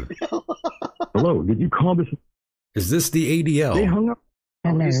 you're live. Hello, did you call this? Is this the ADL? They hung up.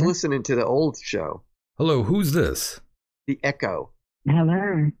 Oh, he's listening to the old show. Hello, who's this? The Echo.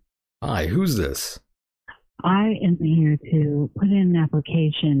 Hello. Hi, who's this? I am here to put in an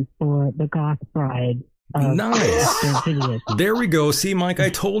application for the Goth Bride. Nice. There we go. See, Myke, I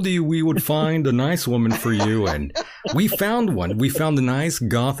told you we would find a nice woman for you, and we found one. We found a nice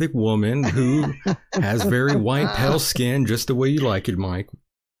Gothic woman who has very white, pale skin, just the way you like it, Myke.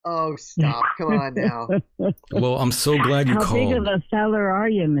 Oh, stop. Come on now. Well, I'm so glad you called. How big of a feller are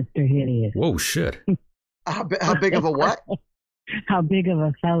you, Mr. Hideous? Whoa, shit. How big of a what? How big of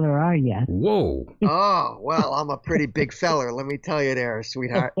a feller are you? Whoa. Oh, well, I'm a pretty big feller. Let me tell you there,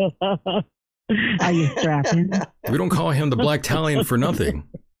 sweetheart. Are you strapping? We don't call him the Black Italian for nothing.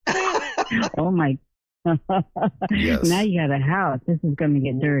 Oh, my. Yes. Now you got a house. This is going to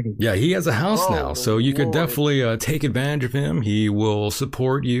get dirty. Yeah, he has a house now, so you could definitely take advantage of him. He will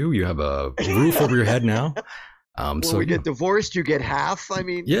support you. You have a roof over your head now. When so we get divorced, you get half. I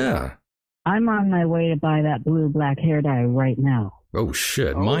mean, yeah. I'm on my way to buy that blue-black hair dye right now. Oh,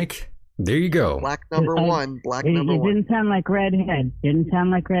 shit. Myke, there you go. Black number one. Black number one. It didn't sound like redhead. Didn't sound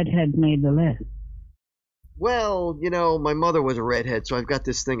like redhead made the list. Well, my mother was a redhead, so I've got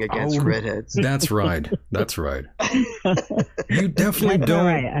this thing against redheads. That's right. That's right. You definitely That's don't. All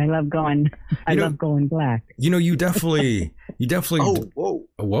right. I love going black. You definitely. Oh, whoa.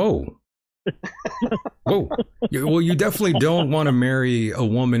 Whoa. Whoa. Well, you definitely don't want to marry a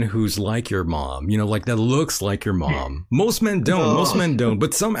woman who's like your mom, like that looks like your mom. Most men don't. Most men don't.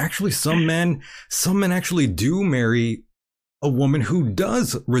 But some men actually do marry a woman who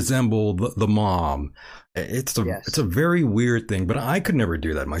does resemble the mom. It's a very weird thing, but I could never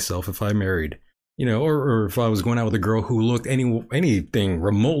do that myself if I married, or if I was going out with a girl who looked anything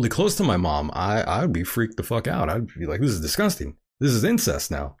remotely close to my mom. I would be freaked the fuck out. I'd be like, this is disgusting. This is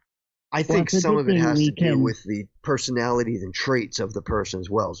incest now. I think some of it has to do with the personalities and traits of the person as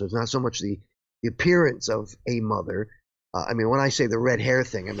well. So it's not so much the appearance of a mother. I mean, when I say the red hair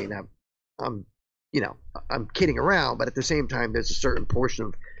thing, I mean, I'm kidding around, but at the same time, there's a certain portion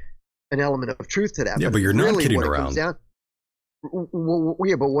of an element of truth to that. Yeah, but you're not kidding around. Well,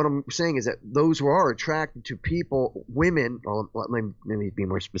 yeah, but what I'm saying is that those who are attracted to women, let me be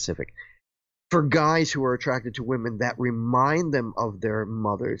more specific. For guys who are attracted to women that remind them of their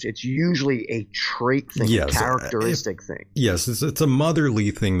mothers, it's usually a trait thing, a characteristic thing. Yes, it's a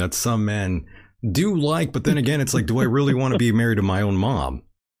motherly thing that some men do like, but then again, it's like, do I really want to be married to my own mom?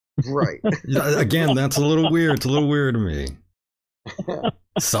 Right. Again, that's a little weird. It's a little weird to me.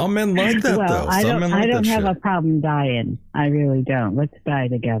 Some men like that, though. I don't have a problem dying. I really don't. Let's die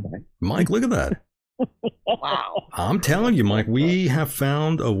together. Myke, look at that. Wow. I'm telling you, Myke, we have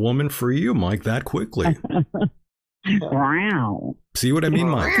found a woman for you, Myke, that quickly. Wow. See what I mean,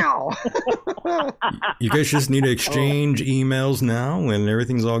 Myke? Wow. You guys just need to exchange emails now and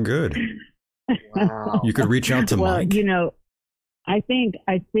everything's all good. Wow. You could reach out to Myke. I think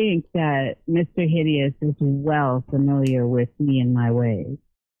that Mr. Hideous is well familiar with me and my ways.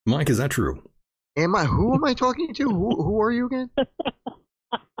 Myke, is that true? Who am I talking to? Who are you again?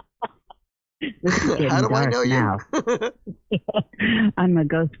 How do I know now. You? I'm a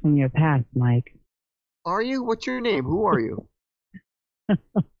ghost from your past, Myke. Are you? What's your name? Who are you?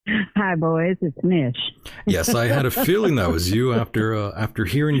 Hi, boys. It's Nish. Yes, I had a feeling that was you after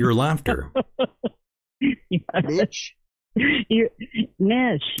hearing your laughter. Mitch?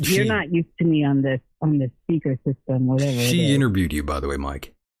 Nish, you're not used to me on this speaker system, whatever. She interviewed you, by the way, Myke.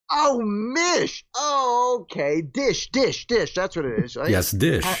 Oh, Mish. Oh, okay. Dish. That's what it is. Right? Yes,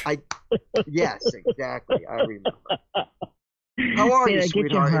 Dish. Yes, exactly. I remember. How are you,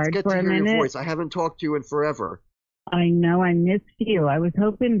 sweetheart? It's good to hear your voice. I haven't talked to you in forever. I know. I missed you. I was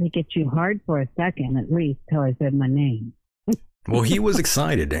hoping to get you hard for a second, at least, till I said my name. Well, he was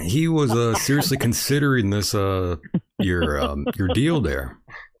excited. He was seriously considering this your deal there.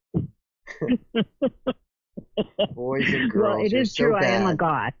 Boys and girls. Well, it is true. I am a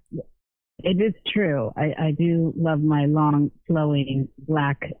goth. It is true. I do love my long, flowing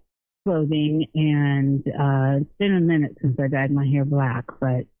black clothing, and it's been a minute since I dyed my hair black.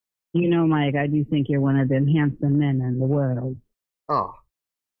 But Myke, I do think you're one of them handsome men in the world. Oh,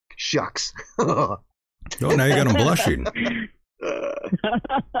 shucks. Oh, now you got him blushing.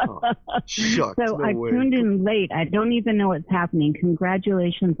 Shucks. So I tuned in late. I don't even know what's happening.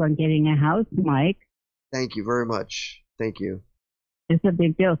 Congratulations on getting a house, Myke. Thank you very much. Thank you. It's a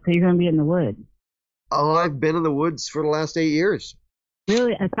big deal. So you're going to be in the woods. Oh, I've been in the woods for the last 8 years.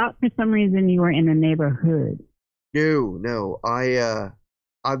 Really? I thought for some reason you were in a neighborhood. No.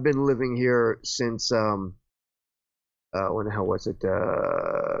 I've been living here since when the hell was it?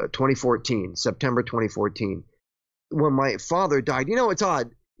 2014, September 2014. When my father died. It's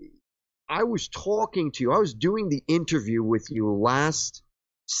odd. I was talking to you. I was doing the interview with you last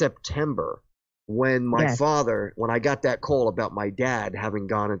September when my father, when I got that call about my dad having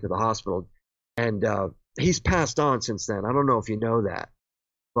gone into the hospital, and he's passed on since then. I don't know if you know that,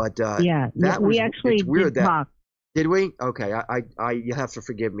 but it's weird that talk. Did we? Okay, you have to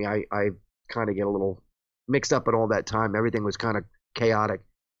forgive me. I kind of get a little mixed up in all that time. Everything was kind of chaotic,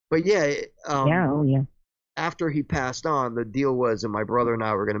 but after he passed on, the deal was, and my brother and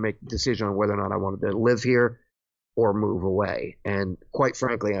I were going to make a decision on whether or not I wanted to live here or move away. And quite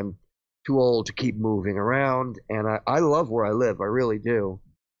frankly, I'm too old to keep moving around, and I love where I live. I really do.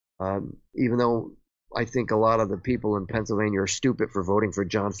 Even though I think a lot of the people in Pennsylvania are stupid for voting for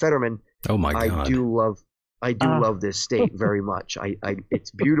John Fetterman. Oh my God! I do love this state very much.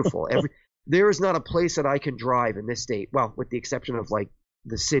 It's beautiful. There is not a place that I can drive in this state. Well, with the exception of like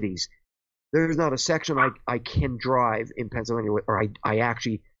the cities. There's not a section I can drive in Pennsylvania where I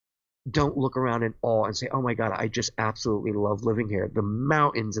actually don't look around in awe and say, oh my God, I just absolutely love living here. The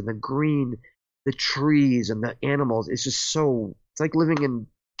mountains and the green, the trees and the animals. It's just it's like living in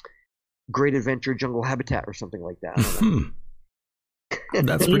Great Adventure Jungle Habitat or something like that. I don't know.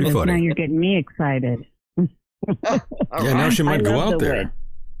 That's pretty funny. Now you're getting me excited. Now she might go out there.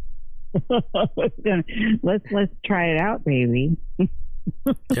 Let's try it out, baby.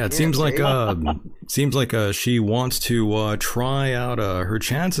 Yeah, it seems like she wants to try out her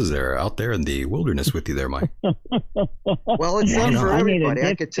chances out there in the wilderness with you there, Myke. Well, it's not for everybody.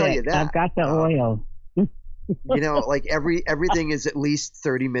 I could tell you that. I've got the oil. like everything is at least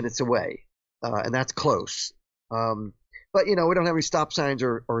 30 minutes away, and that's close. But we don't have any stop signs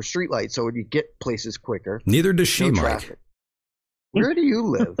or street lights, so you get places quicker. Neither does she, No Myke. traffic. Where do you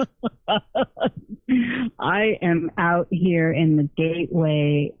live? I am out here in the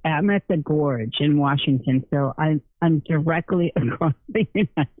Gateway. I'm at the Gorge in Washington, so I'm directly across the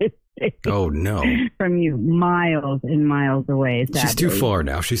United States. Oh no! From you, miles and miles away. Sadly. She's too far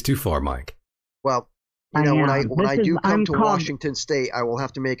now. She's too far, Myke. Well, when I do come to called... Washington State, I will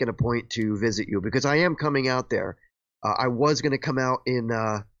have to make it a point to visit you because I am coming out there. I was going to come out in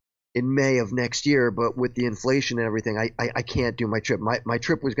May of next year, but with the inflation and everything, I can't do my trip. My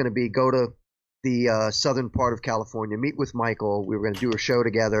trip was going to be go to the southern part of California, meet with Michael. We were going to do a show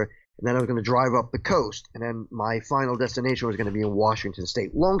together, and then I was going to drive up the coast, and then my final destination was going to be in Washington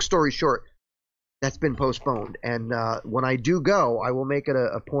State. Long story short, that's been postponed. And when I do go, I will make it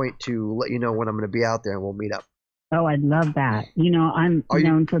a point to let you know when I'm going to be out there, and we'll meet up. Oh, I'd love that. I'm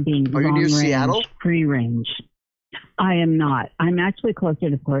known for being long-range, free-range. I am not. I'm actually closer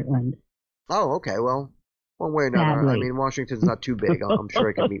to Portland. Oh, okay. Well, one way or another. Sadly. I mean, Washington's not too big. I'm sure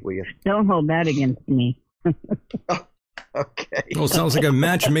I can meet with you. Don't hold that against me. Okay. Well, sounds like a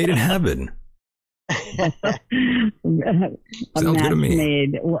match made in heaven. A Sounds good to me.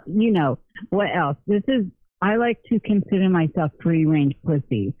 made. What else? I like to consider myself free-range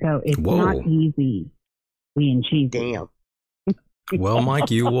pussy, so it's not easy being cheesy. Damn. Well,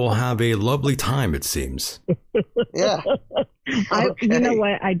 Myke, you will have a lovely time, it seems. Yeah. Okay. You know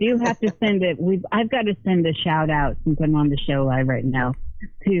what? I do have to send it. I've got to send a shout out since I'm on the show live right now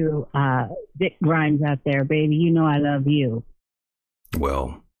to Vic Grimes out there, baby. You know I love you.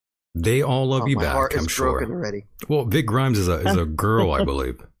 Well, they all love you my back, heart I'm is sure. broken already. Well, Vic Grimes is a girl, I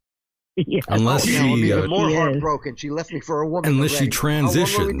believe. Yeah. Unless I'm she even more heartbroken. She left me for a woman. Unless already. she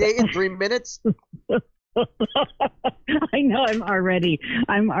transitioned. How long were we dating? 3 minutes? I know I'm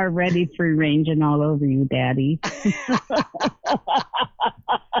already free ranging all over you, Daddy.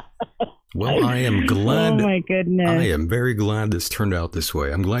 Well, I am glad. Oh my goodness! I am very glad this turned out this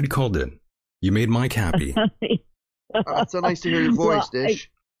way. I'm glad you called in. You made Myke happy. It's so nice to hear your voice, Dish.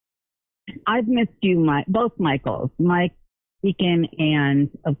 I've missed you, both Michaels, Myke Deacon, and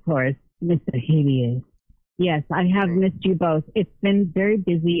of course Mr. Hideous. Yes, I have missed you both. It's been very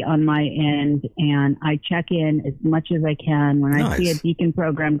busy on my end, and I check in as much as I can when I see a Deacon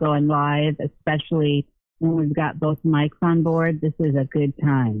program going live, especially when we've got both mics on board. This is a good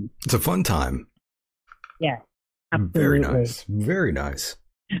time. It's a fun time. Yeah, absolutely. Very nice. Very nice.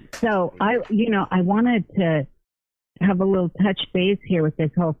 So I wanted to have a little touch base here with this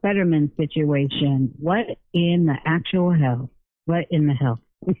whole Fetterman situation. What in the actual hell? What in the hell?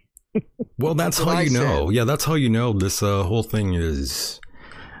 Well, that's how you know. Yeah, that's how you know this whole thing is.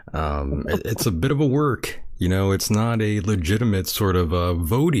 It's a bit of a work. It's not a legitimate sort of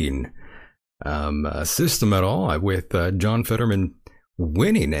voting system at all. With John Fetterman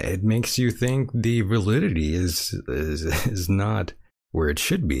winning, it makes you think the validity is not where it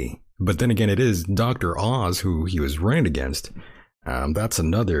should be. But then again, it is Dr. Oz who he was running against. That's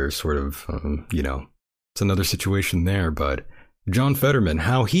another sort of it's another situation there, but. John Fetterman,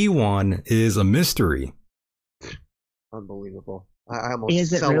 how he won is a mystery. Unbelievable. I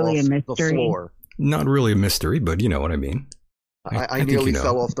almost fell really off a mystery? the floor. Not really a mystery, but you know what I mean. I nearly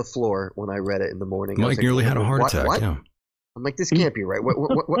fell off the floor when I read it in the morning. Myke nearly had a heart attack. What? Yeah. I'm like, this can't be right.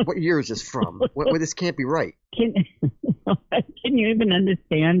 What year is this from? This can't be right. Can you even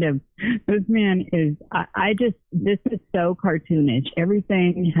understand him? This man is. This is so cartoonish.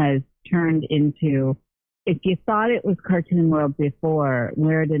 Everything has turned into. If you thought it was Cartoon World before,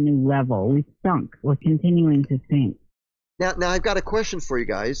 we're at a new level. We've sunk. We're continuing to sink. Now I've got a question for you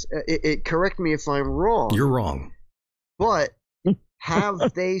guys. Correct me if I'm wrong. You're wrong. But are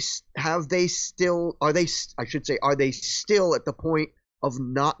they still at the point of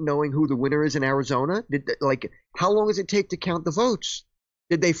not knowing who the winner is in Arizona? How long does it take to count the votes?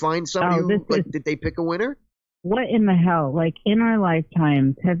 Did they find somebody did they pick a winner? What in the hell? Like, in our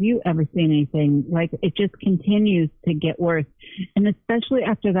lifetimes, have you ever seen anything? Like, it just continues to get worse. And especially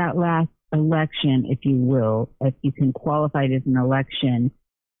after that last election, if you will, if you can qualify it as an election,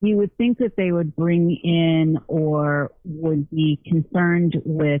 you would think that they would bring in or would be concerned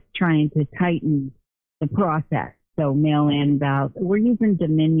with trying to tighten the process. So mail-in ballots. We're using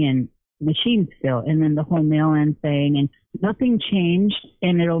Dominion machines still, and then the whole mail-in thing, and nothing changed,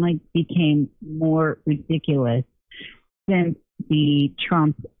 and it only became more ridiculous since the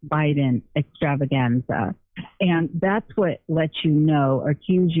Trump-Biden extravaganza. And that's what lets you know or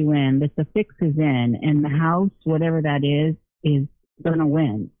cues you in that the fix is in, and the House, whatever that is going to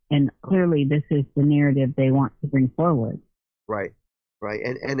win. And clearly this is the narrative they want to bring forward. Right.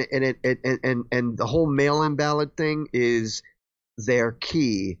 And the whole mail-in ballot thing is their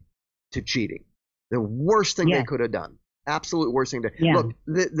key to cheating. The worst thing they could have done. Absolute worst thing. Look,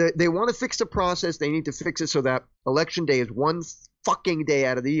 they want to fix the process. They need to fix it so that election day is one fucking day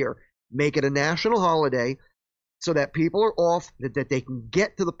out of the year. Make it a national holiday so that people are off, that they can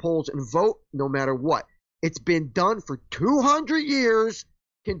get to the polls and vote no matter what. It's been done for 200 years.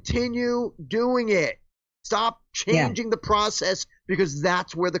 Continue doing it. Stop changing the process, because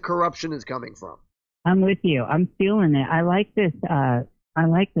that's where the corruption is coming from. I'm with you. I'm feeling it. I like this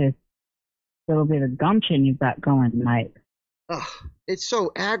little bit of gumption you've got going, Myke. It's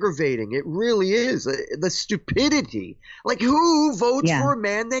so aggravating. It really is. The stupidity. Like, who votes for a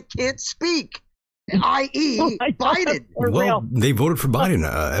man that can't speak? I.e. Biden. Well, they voted for Biden,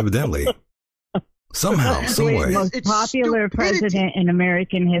 evidently. Somehow, someway. Most popular president in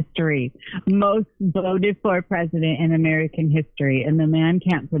American history. Most voted for president in American history. And the man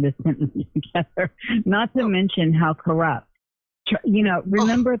can't put a sentence together. Not to mention how corrupt.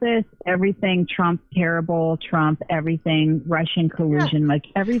 Remember this? Everything Trump terrible, Trump everything, Russian collusion, like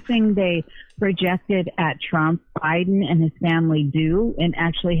everything they projected at Trump, Biden and his family do and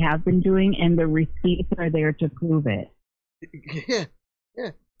actually have been doing, and the receipts are there to prove it.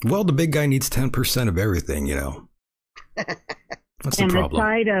 Yeah. Well, the big guy needs 10% of everything, What's the problem?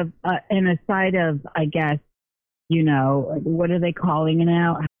 Aside of, I guess, what are they calling it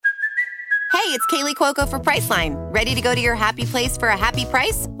now? Hey, it's Kaylee Cuoco for Priceline. Ready to go to your happy place for a happy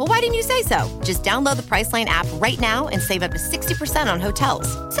price? Well, why didn't you say so? Just download the Priceline app right now and save up to 60% on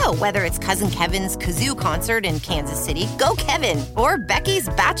hotels. So whether it's Cousin Kevin's Kazoo Concert in Kansas City, go Kevin, or Becky's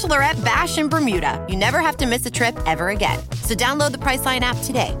Bachelorette Bash in Bermuda, you never have to miss a trip ever again. So download the Priceline app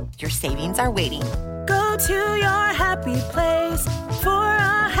today. Your savings are waiting. Go to your happy place for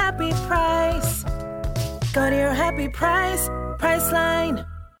a happy price. Go to your happy price, Priceline.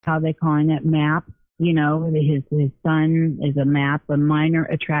 How they calling it, MAP? His son is a MAP, a minor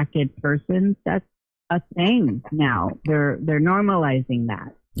attracted person. That's a thing now. They're normalizing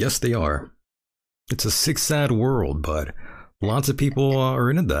that. Yes, they are. It's a sick, sad world, but lots of people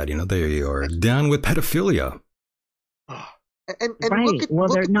are into that. They are down with pedophilia. And right.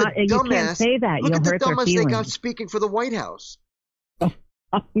 look they're at not. the You dumbass, can't say that. Look You'll at the hurt their dumbass they feelings. got speaking for the White House.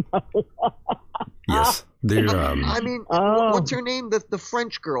 Yes, they're. What's her name? The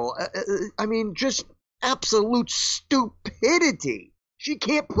French girl. Just absolute stupidity. She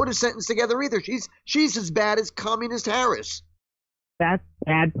can't put a sentence together either. She's as bad as Communist Harris. That's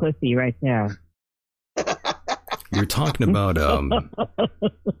bad pussy right there. You're talking about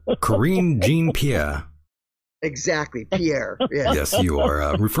Corinne Jean-Pierre. Exactly, Pierre. Yeah. Yes, you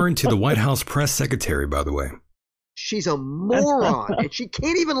are referring to the White House press secretary, by the way. She's a moron, and she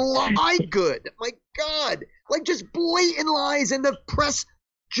can't even lie good. My God. Like, just blatant lies, and the press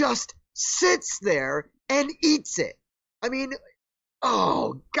just sits there and eats it.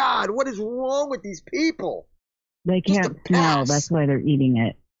 Oh, God, what is wrong with these people? They can't smell. That's why they're eating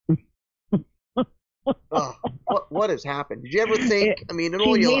it. What has happened? Did you ever think, in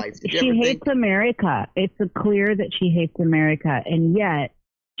all your life, did you ever think? She hates America. It's clear that she hates America, and yet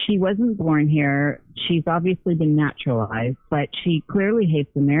she wasn't born here. She's obviously been naturalized, but she clearly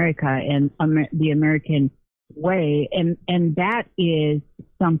hates America and the American way, and that is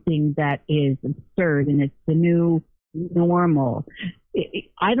something that is absurd, and it's the new normal.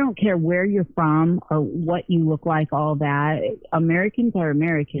 I don't care where you're from or what you look like, all that. Americans are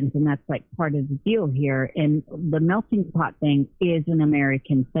Americans, and that's like part of the deal here. And the melting pot thing is an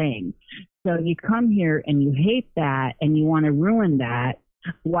American thing. So you come here and you hate that and you want to ruin that.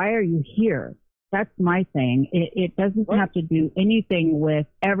 Why are you here? That's my thing. It doesn't have to do anything with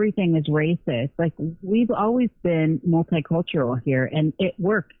everything is racist. Like, we've always been multicultural here, and it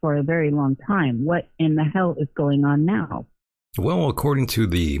worked for a very long time. What in the hell is going on now? Well, according to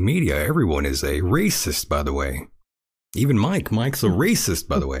the media, everyone is a racist, by the way. Even Myke. Myke's a racist,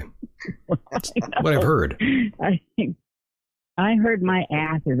 by the way. That's what I've heard. I heard my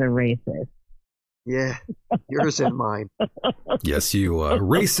ass is a racist. Yeah, yours and mine. Yes, you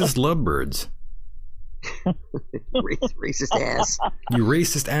racist lovebirds. Racist ass. You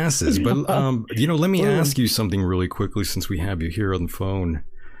racist asses. But, let me ask you something really quickly since we have you here on the phone.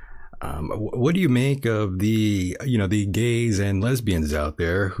 What do you make of the gays and lesbians out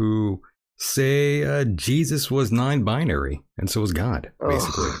there who say Jesus was non-binary and so was God,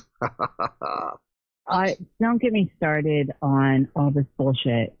 basically? Don't get me started on all this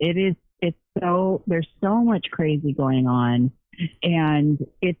bullshit. There's so much crazy going on, and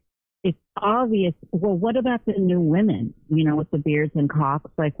it's it's obvious. Well, what about the new women, with the beards and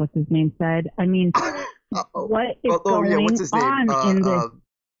cocks, like what's his name said? I mean, what is going what's his name? on in this?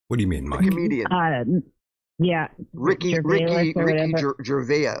 What do you mean, Myke? The comedian. Yeah. Ricky Gervais.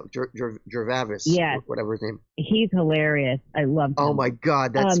 Yes. Whatever his name. He's hilarious. I love him. Oh my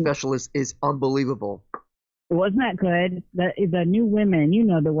God, that special is unbelievable. Wasn't that good? The new women,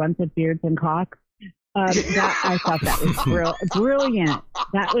 the ones with beards and cocks. I thought that was brilliant.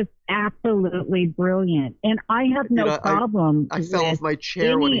 That was absolutely brilliant. And I have no problem. I fell off my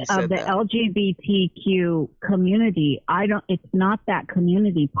chair when he said that. Of the LGBTQ community, it's not that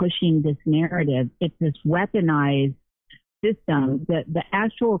community pushing this narrative. It's this weaponized system. The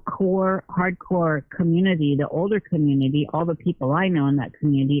actual core, hardcore community, the older community, all the people I know in that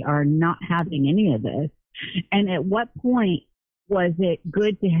community are not having any of this. And at what point was it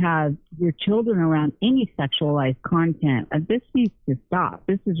good to have your children around any sexualized content? This needs to stop.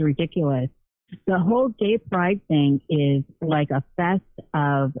 This is ridiculous. The whole gay pride thing is like a fest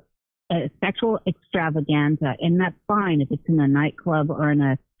of sexual extravaganza, and that's fine if it's in a nightclub or in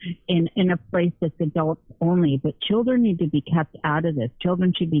a place that's adults only. But children need to be kept out of this.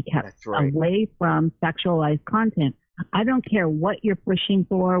 Children should be kept away from sexualized content. I don't care what you're pushing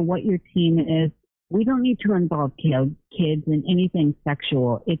for, what your team is. We don't need to involve kids in anything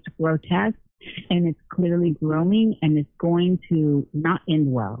sexual. It's grotesque, and it's clearly grooming, and it's going to not end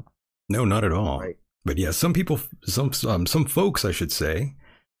well. No, not at all. Right. But yeah, some people, some folks, I should say,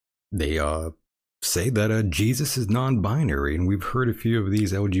 they say that Jesus is non-binary, and we've heard a few of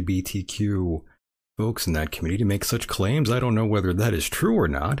these LGBTQ folks in that community make such claims. I don't know whether that is true or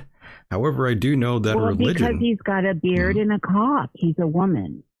not. However, I do know that religion. Because he's got a beard and a cock. He's a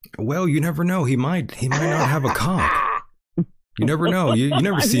woman. Well, you never know. He might not have a cock. You never know. You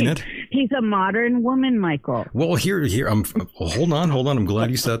never seen it. He's a modern woman, Michael. Well, here. Hold on. I'm glad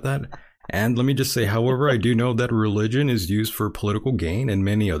you said that. And let me just say, however, I do know that religion is used for political gain and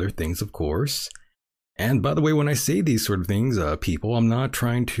many other things, of course. And by the way, when I say these sort of things, people, I'm not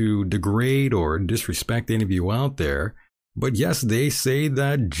trying to degrade or disrespect any of you out there. But yes, they say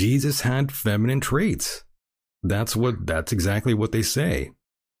that Jesus had feminine traits. That's exactly what they say.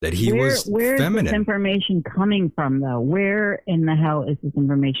 That he was feminine. Where is this information coming from, though? Where in the hell is this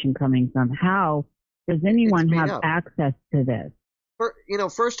information coming from? How does anyone have access to this?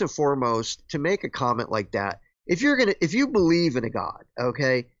 First and foremost, to make a comment like that, if you believe in a God,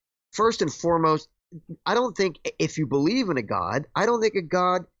 okay, first and foremost, I don't think if you believe in a God, I don't think a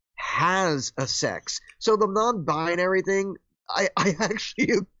God has a sex. So the non-binary thing, I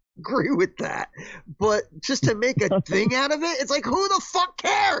actually agree with that. But just to make a thing out of it, it's like, who the fuck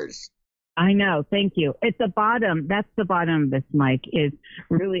cares? I know. Thank you. It's the bottom. That's the bottom of this, Myke, is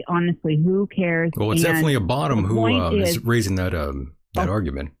really honestly, who cares? Well, it's definitely a bottom who is raising that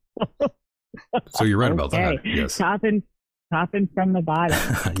argument. So you're right about that. Yes. Topping from the bottom.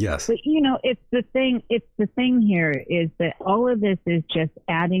 Yes. But it's the thing here is that all of this is just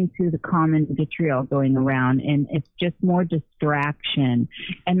adding to the common vitriol going around, and it's just more distraction.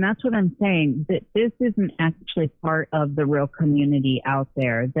 And that's what I'm saying, that this isn't actually part of the real community out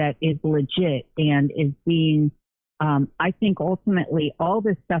there that is legit and is being, I think ultimately all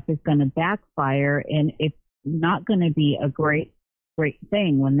this stuff is going to backfire, and it's not going to be a great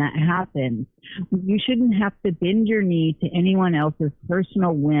thing when that happens. You shouldn't have to bend your knee to anyone else's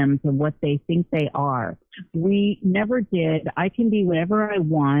personal whims of what they think they are. We never did. I can be whatever I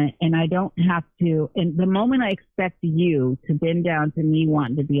want, and I don't have to. And the moment I expect you to bend down to me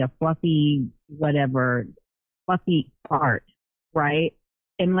wanting to be a fluffy part, right?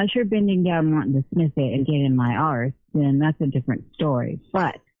 Unless you're bending down wanting to sniff it and get in my arse, then that's a different story.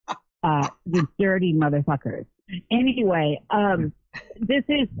 But you dirty motherfuckers. Anyway, this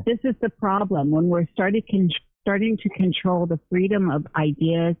is the problem when we're starting to control the freedom of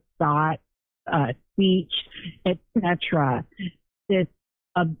ideas, thought, speech, etc. This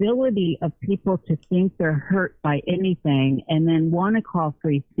ability of people to think they're hurt by anything and then want to call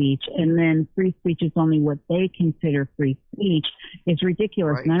free speech, and then free speech is only what they consider free speech, is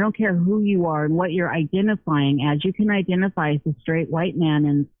ridiculous. Right. And I don't care who you are and what you're identifying as. You can identify as a straight white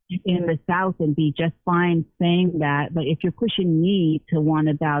man in the South and be just fine saying that. But if you're pushing me to want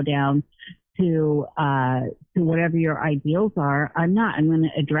to bow down to whatever your ideals are, I'm not. I'm going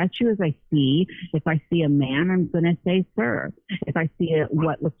to address you as I see. If I see a man, I'm going to say sir. If I see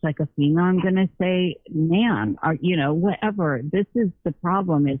what looks like a female, I'm going to say man, or whatever. This is the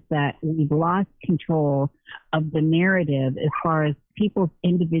problem, is that we've lost control of the narrative as far as people's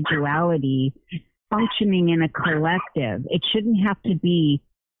individuality functioning in a collective. It shouldn't have to be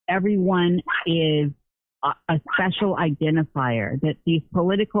everyone is a special identifier, that these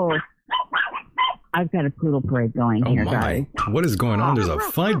political I've got a poodle parade going here, guys. What is going on? There's a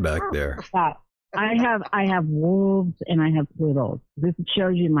fight back there. I have wolves and I have poodles. This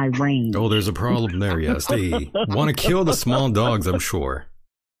shows you my range. Oh, there's a problem there. Yes, they want to kill the small dogs, I'm sure.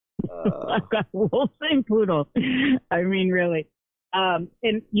 I've got wolves and poodles. I mean, really. And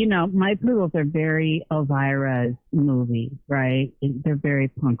my poodles are very Elvira's movie, right? They're very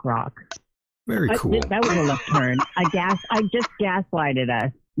punk rock. Very cool. That was a left turn. I just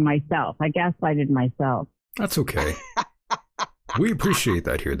gaslighted myself. I gaslighted myself. That's okay. We appreciate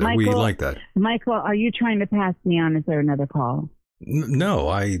that here, though. Michael, we like that. Michael, are you trying to pass me on? Is there another call? No,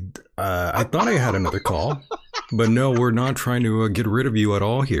 I thought I had another call, but no, we're not trying to get rid of you at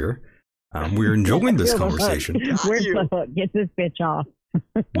all here. We're enjoying this conversation. Where's the hook? Get this bitch off.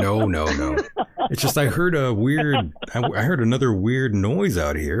 No. It's just I heard another weird noise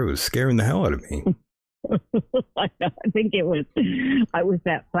out here. It was scaring the hell out of me. I think it was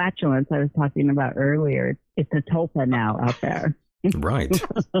that flatulence I was talking about earlier. It's a tulpa now out there. Right.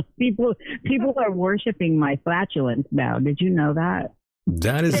 People are worshiping my flatulence now. Did you know that?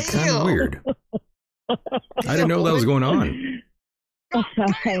 That is kind of weird. I didn't know that was going on.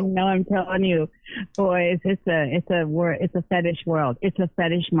 I know, I'm telling you, boys, it's a fetish world. It's a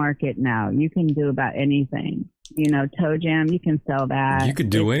fetish market now. You can do about anything. Toe jam, you can sell that. You could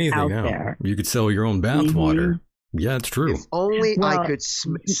do anything now. There. You could sell your own bath water. Yeah, it's true. If only I could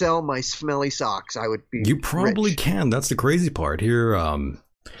sell my smelly socks, I would be. You probably rich. Can. That's the crazy part here.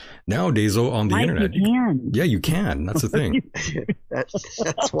 Nowadays on the internet, you can. Yeah, you can. That's the thing.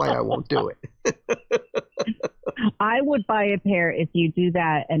 That's why I won't do it. I would buy a pair if you do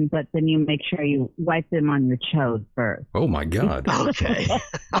that, but then you make sure you wipe them on your chode first. Oh my God. Okay.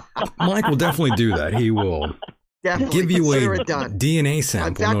 Mike will definitely do that. He will give you a DNA sample.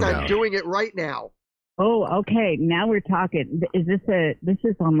 In fact, no I'm doubt. doing it right now. Oh, okay. Now we're talking. This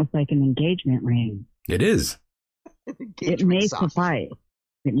is almost like an engagement ring. It is. It may suffice.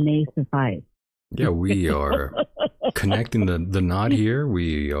 It may suffice. Yeah, we are connecting the knot here.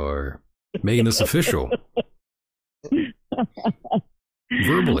 We are making this official.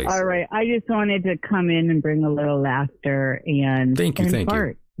 Verbally. All right. I just wanted to come in and bring a little laughter and thank you.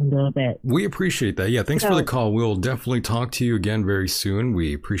 A little bit. We appreciate that. Yeah, thanks for the call. We'll definitely talk to you again very soon.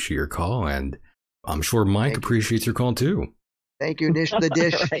 We appreciate your call, and I'm sure Mike appreciates your call too. Thank you, Nish the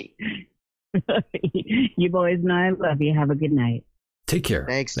Dish. Right. You boys know I love you. Have a good night. Take care.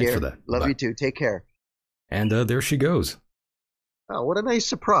 Thanks dear. For that. Love Bye. you too. Take care. And there she goes. Oh, what a nice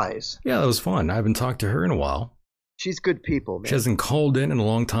surprise. Yeah, that was fun. I haven't talked to her in a while. She's good people, man. She hasn't called in a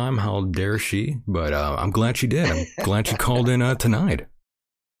long time. How dare she? But I'm glad she did. I'm glad she called in tonight.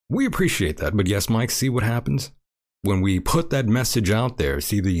 We appreciate that. But yes, Mike, see what happens? When we put that message out there,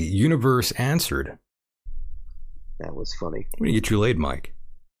 see, the universe answered. That was funny. When you get you laid, Mike.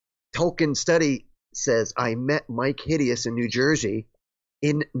 Tolkien Study says, I met Myke Hideous in New Jersey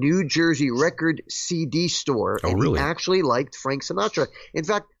record CD store. Oh, and really? He actually liked Frank Sinatra. In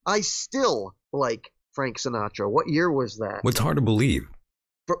fact, I still like Frank Sinatra. What year was that? What's hard to believe?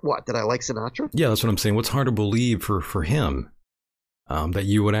 For what? Did I like Sinatra? Yeah, that's what I'm saying. What's hard to believe for him? That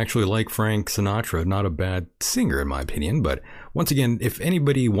you would actually like Frank Sinatra. Not a bad singer, in my opinion. But once again, if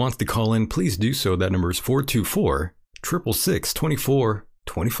anybody wants to call in, please do so. That number is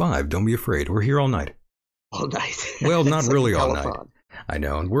 424-666-2425. Don't be afraid. We're here all night. All night. Well, not like really all night. I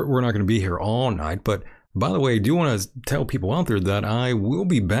know. And we're not going to be here all night. But by the way, I do want to tell people out there that I will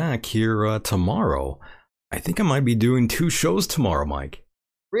be back here tomorrow. I think I might be doing 2 shows tomorrow, Mike.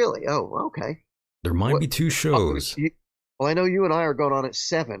 Really? Oh, okay. There might be 2 shows. Well, I know you and I are going on at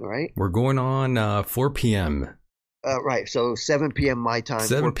 7, right? We're going on 4 p.m. Right. So 7 p.m. my time.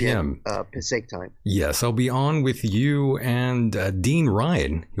 7 p.m. Pacific time. Yes, I'll be on with you and Dean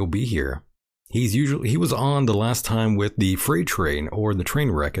Ryan. He'll be here. He was on the last time with the freight train, or the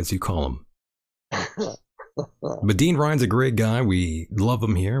train wreck, as you call him. But Dean Ryan's a great guy. We love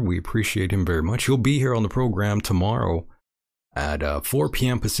him here. We appreciate him very much. He'll be here on the program tomorrow at 4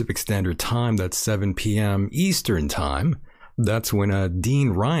 p.m. Pacific Standard Time. That's 7 p.m. Eastern Time. That's when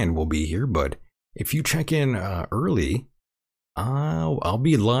Dean Ryan will be here. But if you check in early, I'll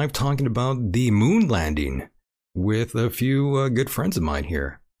be live talking about the moon landing with a few good friends of mine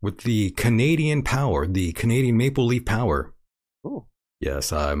here. With the Canadian Power, the Canadian Maple Leaf Power. Oh.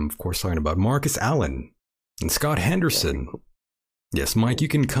 Yes, I'm of course talking about Marcus Allen and Scott Henderson. Cool. Yes, Mike, you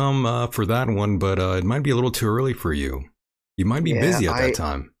can come for that one, but it might be a little too early for you. You might be busy at that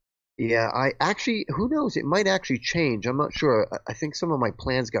time. Yeah, I actually, who knows? It might actually change. I'm not sure. I think some of my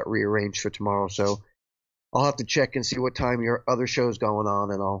plans got rearranged for tomorrow, so I'll have to check and see what time your other show's going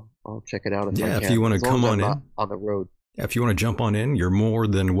on, and I'll check it out. If I can, if you want to come on in on the road. Yeah, if you want to jump on in, you're more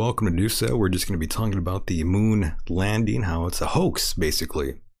than welcome to do so. We're just going to be talking about the moon landing, how it's a hoax,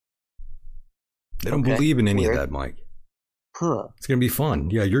 basically. They don't believe in any of that, Myke. Huh. It's going to be fun.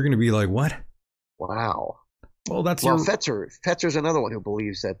 Yeah, you're going to be like, what? Wow. Well, Fetzer's another one who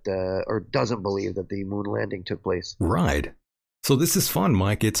believes that, or doesn't believe that the moon landing took place. Right. So this is fun,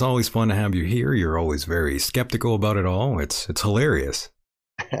 Myke. It's always fun to have you here. You're always very skeptical about it all. It's hilarious.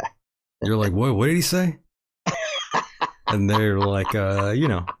 You're like, what did he say? And they're like, you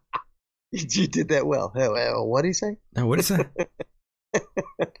know. You did that well. What did he say? What did he say?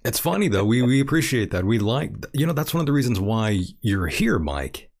 It's funny, though. We appreciate that. We like, that's one of the reasons why you're here,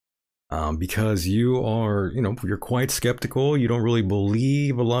 Myke. Because you are, you're quite skeptical. You don't really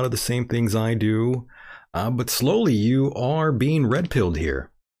believe a lot of the same things I do. But slowly you are being red-pilled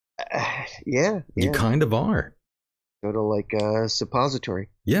here. Yeah. You kind of are. Sort of like a suppository.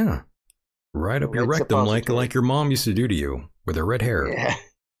 Yeah. Right up your rectum, like your mom used to do to you with her red hair. Yeah.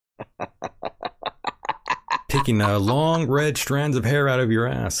 Picking long red strands of hair out of your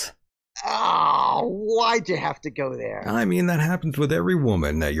ass. Oh, why'd you have to go there? I mean, that happens with every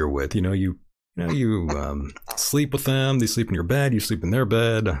woman that you're with. You sleep with them, they sleep in your bed, you sleep in their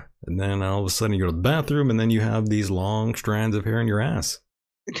bed, and then all of a sudden you go to the bathroom, and then you have these long strands of hair in your ass.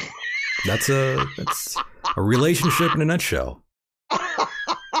 That's a relationship in a nutshell.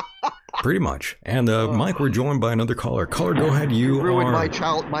 Pretty much. And Myke, we're joined by another caller. Caller, go ahead. You ruined are...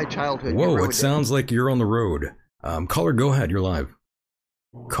 my childhood. Whoa, it sounds like you're on the road. Caller, go ahead. You're live.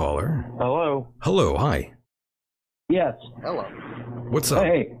 Caller. Hello. Hi. Yes. Hello. What's up?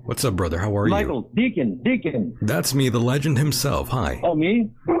 Hey. What's up, brother? How are Michael, you? Deacon. That's me, the legend himself. Hi. Oh,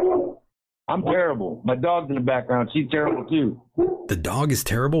 me? I'm terrible. My dog's in the background. She's terrible, too. The dog is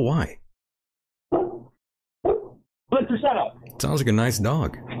terrible? Why? Mr. Shut up. Sounds like a nice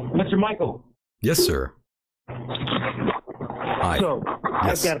dog. Mr. Michael. Yes, sir. Hi. So,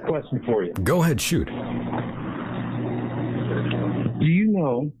 yes. I've got a question for you. Go ahead, shoot. Do you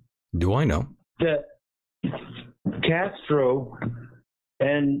know... Do I know? That Castro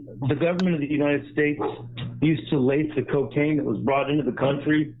and the government of the United States used to lace the cocaine that was brought into the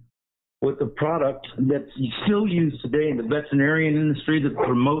country with a product that's still used today in the veterinarian industry that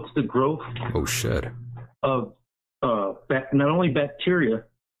promotes the growth of not only bacteria,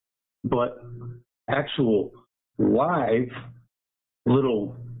 but actual live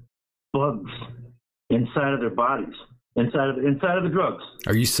little bugs inside of their bodies, inside of the drugs.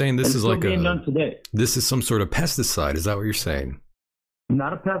 Are you saying this is like done today. This is some sort of pesticide? Is that what you're saying?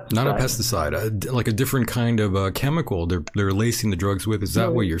 Not a pesticide. Not a pesticide. Like a different kind of chemical they're lacing the drugs with. Is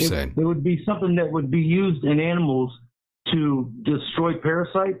that what you're saying? It would be something that would be used in animals to destroy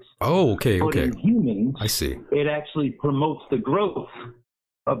parasites. Oh, okay. But in humans, I see. It actually promotes the growth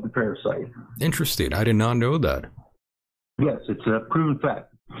of the parasite. Interesting. I did not know that. Yes, it's a proven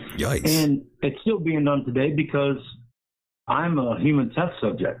fact. Yikes. And it's still being done today because I'm a human test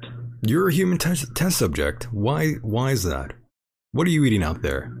subject. You're a human test subject? Why is that? What are you eating out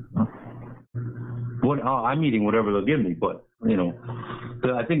there? I'm eating whatever they'll give me, but,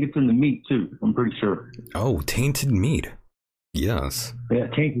 I think it's in the meat, too. I'm pretty sure. Oh, tainted meat. Yes. Yeah,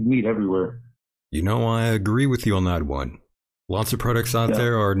 tainted meat everywhere. I agree with you on that one. Lots of products out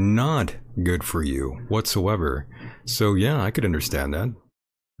there are not good for you whatsoever. So, yeah, I could understand that.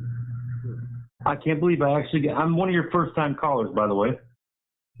 I can't believe I'm one of your first-time callers, by the way.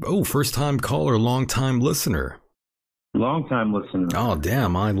 Oh, first-time caller, long-time listener. Long-time listener. Oh,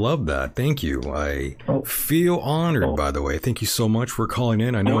 damn, I love that. Thank you. I feel honored, by the way. Thank you so much for calling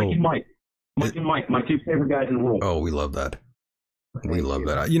in. I know. Myke and Myke, my two favorite guys in the world. Oh, we love that. We love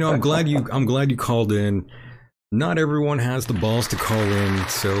that. I'm glad you called in. Not everyone has the balls to call in,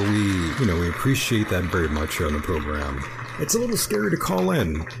 so we appreciate that very much here on the program. It's a little scary to call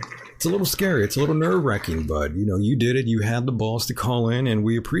in. It's a little scary. It's a little nerve-wracking, but you did it. You had the balls to call in, and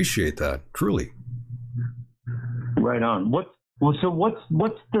we appreciate that truly. Right on. What's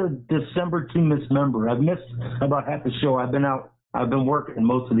the December to Dismember? I've missed about half the show. I've been working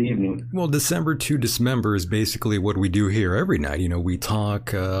most of the evening. Well, December to Dismember is basically what we do here every night. We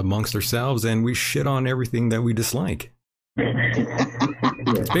talk amongst ourselves and we shit on everything that we dislike.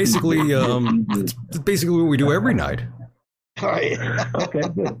 It's basically what we do every night. Okay,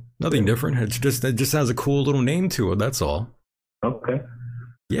 good. Nothing different. It just has a cool little name to it. That's all. Okay.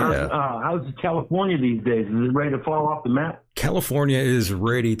 Yeah. How's California these days? Is it ready to fall off the map? California is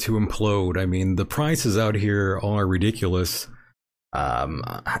ready to implode. I mean, the prices out here are ridiculous.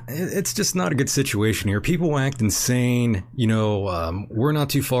 It's just not a good situation here. People act insane. We're not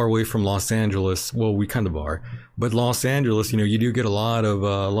too far away from Los Angeles. Well, we kind of are, but Los Angeles, you do get a lot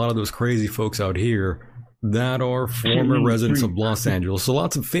of those crazy folks out here. that are former residents of Los Angeles. So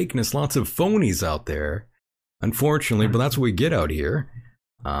lots of fakeness, lots of phonies out there, unfortunately, but that's what we get out here.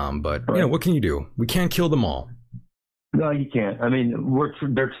 But, you know, what can you do? We can't kill them all. No, you can't. I mean,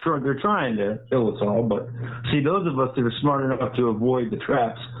 they're trying to kill us all, but see, those of us that are smart enough to avoid the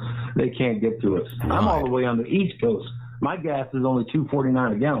traps, they can't get to us. Right. I'm all the way on the East Coast. My gas is only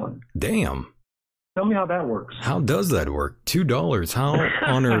 $2.49 a gallon. Damn. Tell me how that works. How does that work? $2. How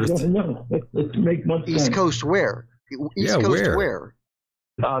on earth? No, it makes much sense. East Coast where? East Coast where?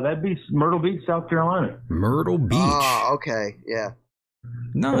 That'd be Myrtle Beach, South Carolina. Myrtle Beach. Oh, okay, yeah.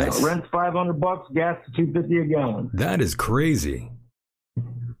 Nice. Rent's $500, gas $2.50 a gallon. That is crazy.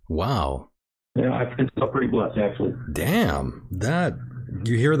 Wow. Yeah, I feel pretty blessed actually. Damn. That,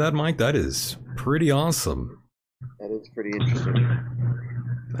 you hear that, Mike? That is pretty awesome. That is pretty interesting.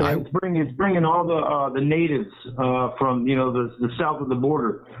 It's bringing all the natives from the south of the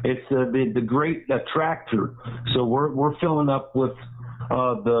border. It's the great attractor. So we're filling up with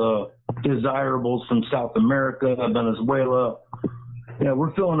the desirables from South America, Venezuela. Yeah,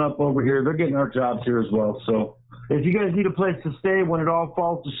 we're filling up over here. They're getting our jobs here as well. So if you guys need a place to stay when it all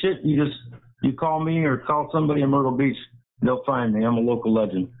falls to shit, you call me or call somebody in Myrtle Beach. They'll find me. I'm a local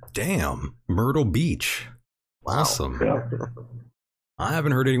legend. Damn, Myrtle Beach. Awesome. Yeah. I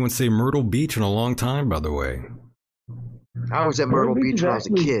haven't heard anyone say Myrtle Beach in a long time, by the way. I was at Myrtle Beach when I was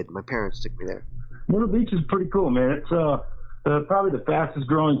a kid. My parents took me there. Myrtle Beach is pretty cool, man. It's probably the fastest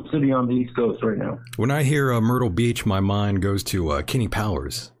growing city on the East Coast right now. When I hear Myrtle Beach, my mind goes to Kenny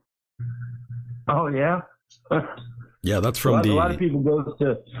Powers. Oh, yeah? Yeah, that's from a lot of people go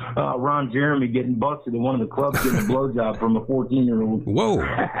to Ron Jeremy getting busted in one of the clubs getting a blowjob from a 14-year-old. Whoa.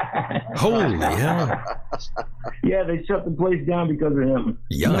 Holy hell. Yeah, they shut the place down because of him.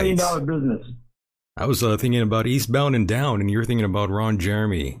 Yikes. $1 million business. I was thinking about Eastbound and Down, and you're thinking about Ron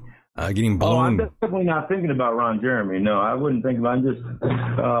Jeremy getting blown. Oh, I'm definitely not thinking about Ron Jeremy. No, I wouldn't think about it.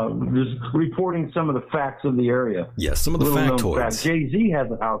 I'm just reporting some of the facts of the area. Yes, some of the factoids. Jay-Z has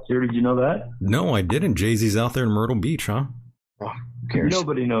a house here. Did you know that? No, I didn't. Jay-Z's out there in Myrtle Beach, huh? Oh, who cares?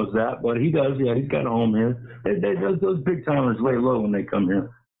 Nobody knows that, but he does. Yeah, he's got a home here. Those big timers lay low when they come here.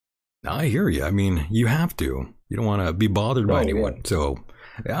 I hear you. I mean, you have to. You don't want to be bothered by anyone. Yeah. So,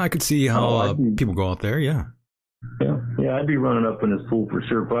 yeah, I could see how people go out there, yeah. Yeah, I'd be running up in his pool for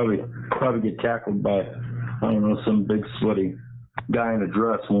sure. Probably get tackled by, I don't know, some big slutty guy in a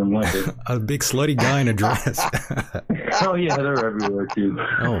dress, one like it. A big slutty guy in a dress. Oh yeah, they're everywhere too.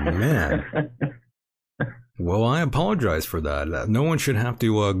 Oh man. Well, I apologize for that. No one should have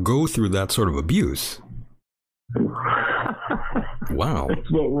to go through that sort of abuse. Wow. That's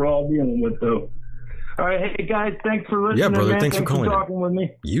what we're all dealing with, though. All right, hey guys, thanks for listening. Yeah, brother, man. thanks for calling talking with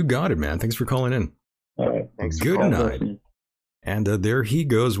me. You got it, man. Thanks for calling in. All right, thanks. Good night. And there he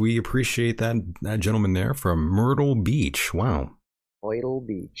goes. We appreciate that gentleman there from Myrtle Beach. Wow. Myrtle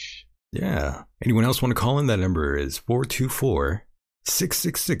Beach. Yeah. Anyone else want to call in? That number is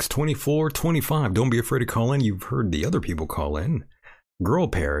 424-666-2425. Don't be afraid to call in. You've heard the other people call in. Girl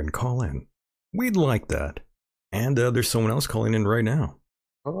pair and call in. We'd like that. And there's someone else calling in right now.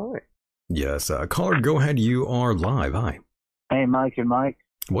 All right. Yes. Caller, go ahead. You are live. Hi. Hey, Mike and Mike.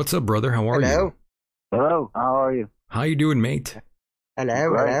 What's up, brother? How are you? Hello. How are you? How you doing, mate?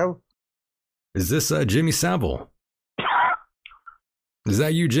 Hello. Is this Jimmy Savile? Is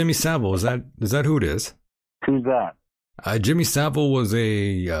that you, Jimmy Savile? Is that who it is? Who's that? Jimmy Savile was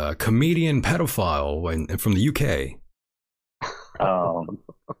a comedian pedophile from the UK. Oh.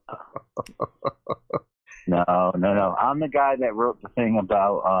 No. I'm the guy that wrote the thing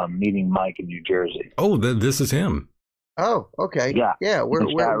about meeting Myke in New Jersey. Oh, this is him. Oh, okay. Yeah.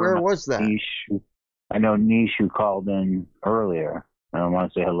 Where was that? Niche. I know Niche, who called in earlier. I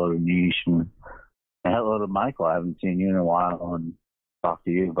want to say hello to Niche and hello to Michael. I haven't seen you in a while and talk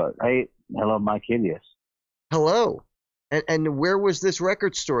to you. But hey, hello, Mike Hideous. Hello. And where was this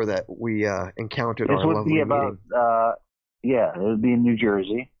record store that we encountered? This would be about it would be in New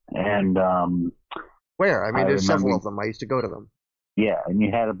Jersey. And where? I mean, there's several of them. I used to go to them. Yeah, and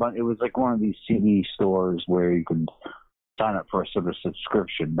you had a bunch. It was like one of these CD stores where you could sign up for a sort of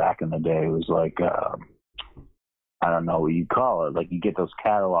subscription. Back in the day, it was like I don't know what you call it. Like you get those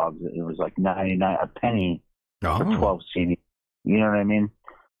catalogs. It was like 99 a penny for 12 CDs. You know what I mean?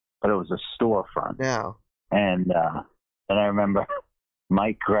 But it was a storefront. Yeah. And then I remember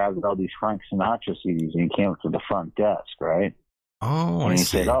Myke grabbed all these Frank Sinatra CDs and he came up to the front desk, right? Oh, and he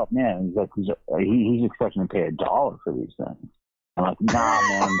said, "Oh man," he's like, he's expecting to pay $1 for these things. I'm like, "Nah,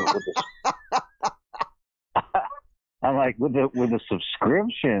 man." But with I'm like, with the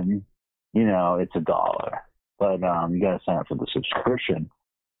subscription, it's $1, but you got to sign up for the subscription.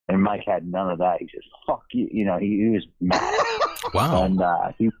 And Myke had none of that. He just, fuck you. You know, he was mad. Wow. And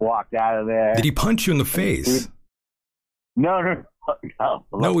he walked out of there. Did he punch you in the face? No.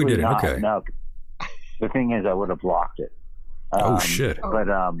 No, we didn't. Not. Okay. No. The thing is, I would have blocked it. Oh, shit. But,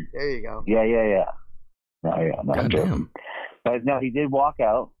 there you go. Yeah. No, Goddamn. But no, he did walk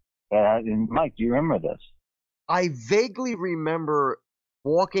out. And Myke, do you remember this? I vaguely remember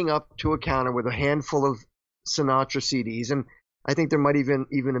walking up to a counter with a handful of Sinatra CDs, and I think there might even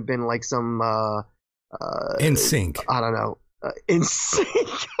have been like some In Sync. I don't know. In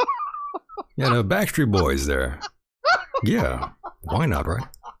Sync. Yeah, no, Backstreet Boys there. Yeah, why not, right?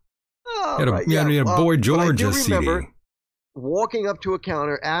 Oh, You had a Boy George CD. Walking up to a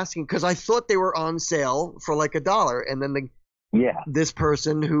counter asking, because I thought they were on sale for like $1, and then this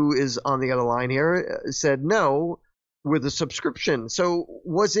person who is on the other line here said no with a subscription. So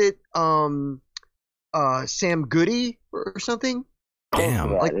was it Sam Goody or something?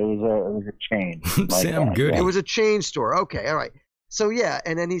 Damn, like, it was a chain. Sam Goody. It was a chain store. Okay, all right. So yeah,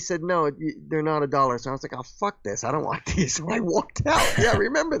 and then he said no, they're not $1. So I was like, oh fuck this, I don't want these. So I walked out. Yeah,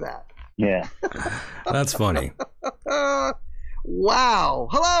 remember that? Yeah. That's funny. Wow.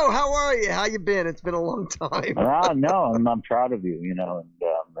 Hello, how are you? How you been? It's been a long time. No, I'm proud of you, you know, and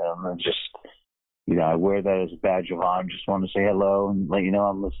I'm just, you know, I wear that as a badge of honor. Just want to say hello and let you know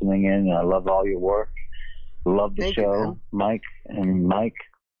I'm listening in, and I love all your work. Love the show, Myke,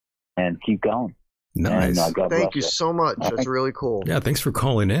 and keep going. Nice. And, God Thank bless you so much. That's really cool. Yeah, thanks for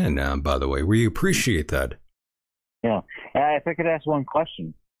calling in, by the way. We appreciate that. Yeah. If I could ask one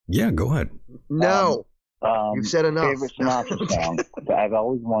question. Yeah, go ahead. No. You've said enough. Favorite Sinatra song? I've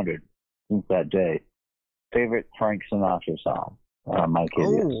always wondered since that day. Favorite Frank Sinatra song? Myke.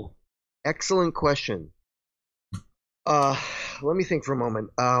 Oh, excellent question. Let me think for a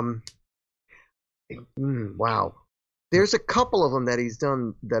moment. Wow. There's a couple of them that he's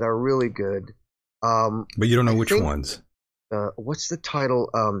done that are really good. But you don't know which ones. What's the title?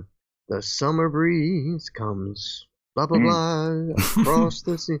 The summer breeze comes, blah blah blah, across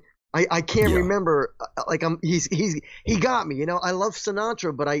the sea. I can't remember. Like he got me. You know, I love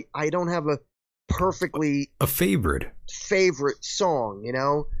Sinatra, but I don't have a perfectly favorite song. You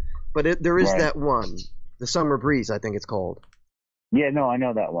know, but there is that one, the summer breeze. I think it's called. Yeah, no, I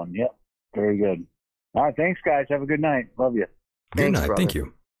know that one. Yep, very good. All right, thanks, guys. Have a good night. Love you. Good night. Brother. Thank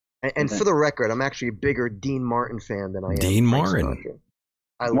you. And for the record, I'm actually a bigger Dean Martin fan than I am Dean Frank Martin. Sinatra.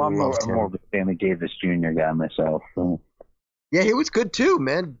 I'm more of a Sammy Davis Jr. guy myself. So. Yeah, he was good too,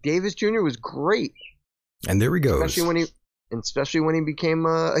 man. Davis Jr. was great. And there he goes. Especially when he became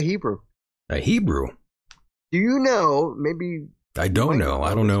a Hebrew. A Hebrew? Do you know? Maybe I don't know.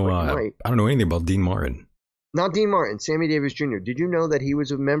 I don't know. I don't know anything about Dean Martin. Not Dean Martin. Sammy Davis Jr. Did you know that he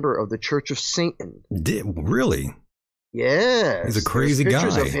was a member of the Church of Satan? Really? Yeah. He's a crazy guy.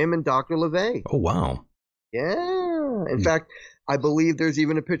 Pictures of him and Dr. LeVay. Oh wow. Yeah. In fact, I believe there's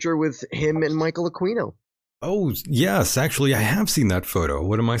even a picture with him and Michael Aquino. Oh yes, actually, I have seen that photo.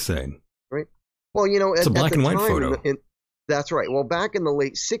 What am I saying? Right. Well, you know, it's a black and white photo. That's right. Well, back in the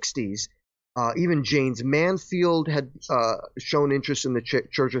late '60s, even James Mansfield had shown interest in the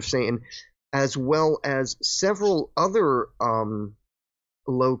Church of Satan, as well as several other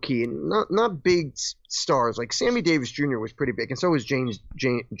low-key, not big stars. Like Sammy Davis Jr. was pretty big, and so was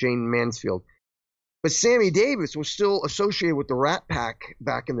Jane Mansfield. But Sammy Davis was still associated with the Rat Pack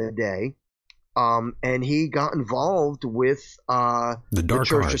back in the day, and he got involved with the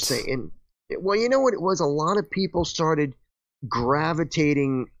Church of Satan. Well, you know what it was? A lot of people started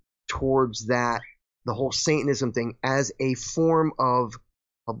gravitating towards that, the whole Satanism thing, as a form of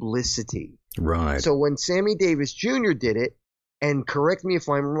publicity. Right. So when Sammy Davis Jr. did it, and correct me if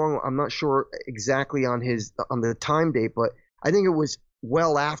I'm wrong, I'm not sure exactly on the time date, but I think it was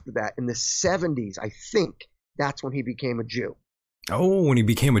well after that, in the 70s, I think that's when he became a Jew. Oh, when he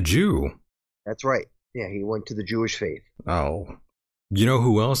became a Jew. That's right. Yeah, he went to the Jewish faith. Oh. You know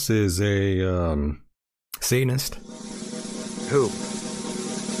who else is a Satanist? Who?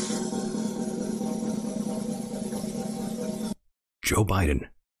 Joe Biden.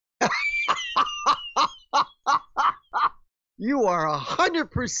 You are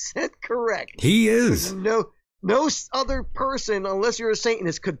 100% correct. He is. No other person, unless you're a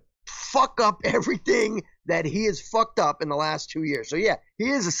Satanist, could fuck up everything that he has fucked up in the last 2 years. So yeah, he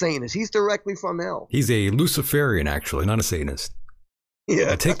is a Satanist. He's directly from hell. He's a Luciferian, actually, not a Satanist.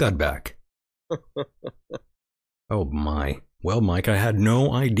 Yeah. I take that back. Oh my. Well, Myke, I had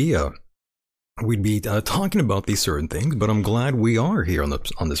no idea we'd be talking about these certain things, but I'm glad we are here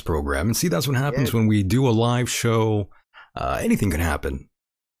on this program. And see, that's what happens when we do a live show. Anything can happen.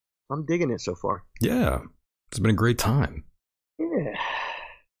 I'm digging it so far. Yeah. It's been a great time. Yeah.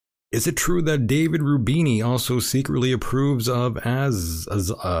 Is it true that David Rubini also secretly approves of as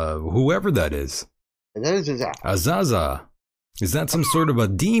whoever that is? Azaza. Is that some sort of a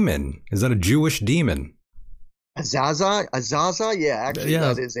demon? Is that a Jewish demon? Azaza? Yeah, actually,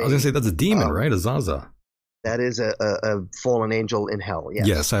 yeah, that is I was going to say that's a demon, right? Azaza. That is a fallen angel in hell, yes.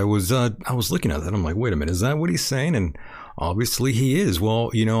 Yes, I was looking at that. I'm like, wait a minute, is that what he's saying? And obviously he is.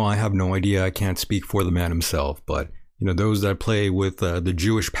 Well, I have no idea. I can't speak for the man himself, but, those that play with the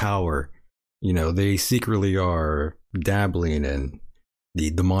Jewish power, they secretly are dabbling in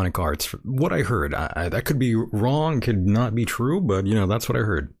the demonic arts. What I heard, that could be wrong, could not be true, but, that's what I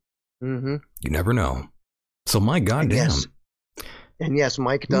heard. Mm-hmm. You never know. So, my goddamn. And yes,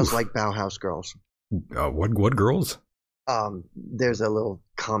 Myke does like Bauhaus girls. What girls? There's a little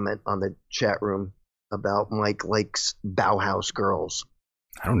comment on the chat room about Myke likes Bauhaus girls.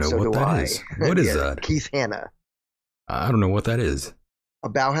 I don't know what that is. What is that? Keith Hanna. I don't know what that is. A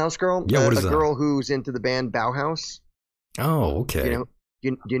Bauhaus girl? Yeah, what is that? A girl who's into the band Bauhaus. Oh, okay.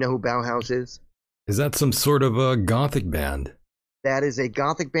 Do you know who Bauhaus is? Is that some sort of a gothic band? That is a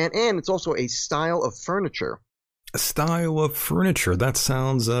gothic band, and it's also a style of furniture. A style of furniture? That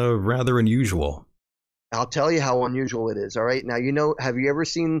sounds rather unusual. I'll tell you how unusual it is. All right. Now, have you ever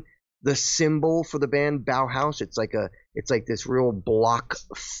seen the symbol for the band Bauhaus? It's like this real block,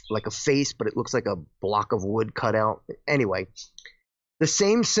 like a face, but it looks like a block of wood cut out. Anyway, the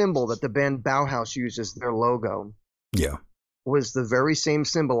same symbol that the band Bauhaus uses their logo. Yeah. Was the very same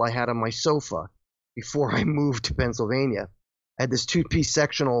symbol I had on my sofa before I moved to Pennsylvania. I had this 2-piece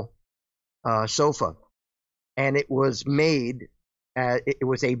sectional sofa, and it was made. It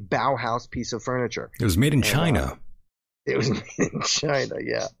was a Bauhaus piece of furniture. It was made in China. It was made in China,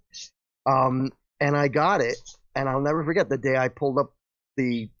 yeah. And I got it, and I'll never forget the day I pulled up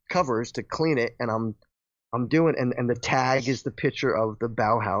the covers to clean it, and I'm doing, and the tag is the picture of the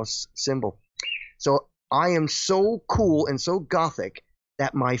Bauhaus symbol. So I am so cool and so gothic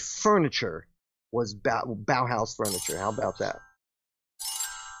that my furniture was Bauhaus furniture. How about that?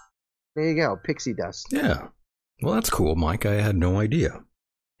 There you go, pixie dust. Yeah. Well, that's cool, Myke. I had no idea.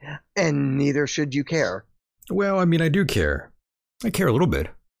 And neither should you care. Well, I mean, I do care. I care a little bit.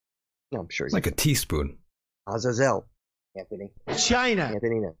 No, I'm sure you like a teaspoon. Azazel. Anthony. China.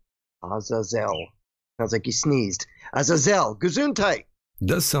 Anthony, no. Azazel. Sounds like you sneezed. Azazel. Gesundheit. It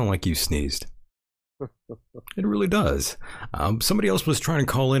does sound like you sneezed. It really does. Somebody else was trying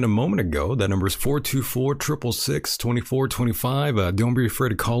to call in a moment ago. That number is 424-666-2425. Don't be afraid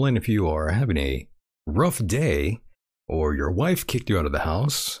to call in if you are having a rough day, or your wife kicked you out of the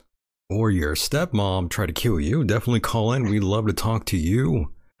house, or your stepmom tried to kill you. Definitely call in. We'd love to talk to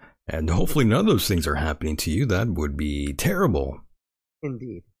you. And hopefully none of those things are happening to you. That would be terrible.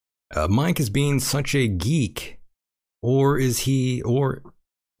 Indeed. Myke is being such a geek. Or is he, or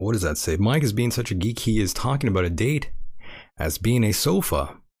what does that say? Myke is being such a geek, he is talking about a date as being a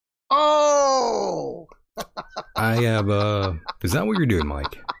sofa. Oh! I have, is that what you're doing,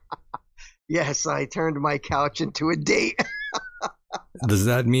 Myke? Yes, I turned my couch into a date. Does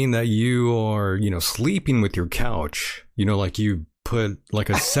that mean that you are, sleeping with your couch? Like you put like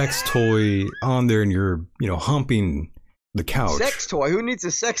a sex toy on there and you're, humping the couch. Sex toy? Who needs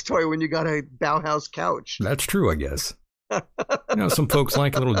a sex toy when you got a Bauhaus couch? That's true, I guess. Some folks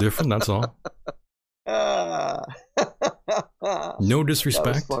like a little different, that's all. No disrespect.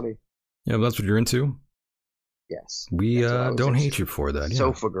 That was funny. Yeah, that's what you're into? Yes. We don't hate you for that. Yeah.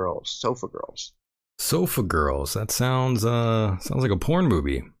 Sofa girls. Sofa girls. That sounds like a porn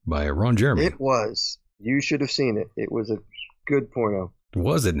movie by Ron Jeremy. It was. You should have seen it. It was a good porno.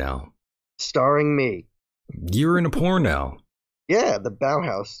 Was it now? Starring me. You're in a porn now. Yeah, the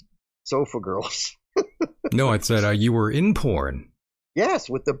Bauhaus sofa girls. No, I said you were in porn. Yes,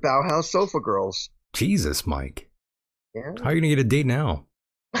 with the Bauhaus sofa girls. Jesus, Myke. Yeah. How are you gonna get a date now?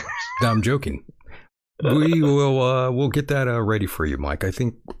 No, I'm joking. We will we'll get that ready for you, Myke. I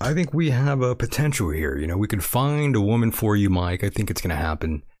think we have a potential here. We could find a woman for you, Myke. I think it's gonna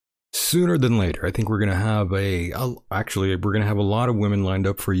happen sooner than later. I think we're gonna have we're gonna have a lot of women lined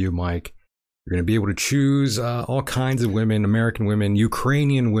up for you, Myke. You're gonna be able to choose all kinds of women: American women,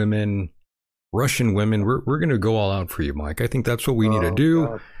 Ukrainian women, Russian women. We're gonna go all out for you, Myke. I think that's what we need to do.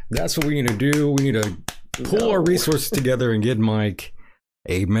 God. That's what we need to do. We need to pull our resources together and get Myke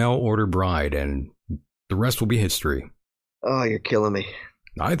a mail order bride, and the rest will be history. Oh, you're killing me.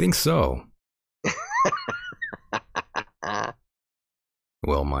 I think so.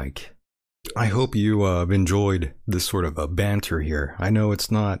 Well, Myke, I hope you have enjoyed this sort of a banter here. I know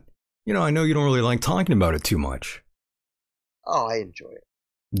it's not, I know you don't really like talking about it too much. Oh, I enjoy it.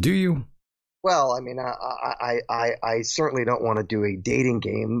 Do you? Well, I mean, I certainly don't want to do a dating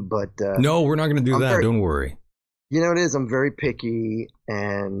game, but no, we're not going to do that. Don't worry. You know what it is? I'm very picky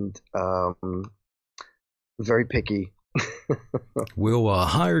and very picky. We'll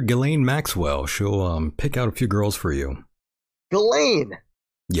hire Ghislaine Maxwell. She'll pick out a few girls for you. Ghislaine?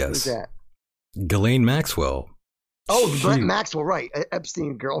 Yes. Who's that? Ghislaine Maxwell. Oh, Maxwell, right.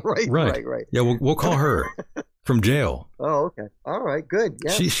 Epstein girl, right. Yeah, we'll call her from jail. Oh, okay. All right, good.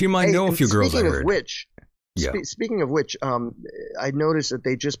 Yeah. She might know a few girls, I heard. Speaking of which, I noticed that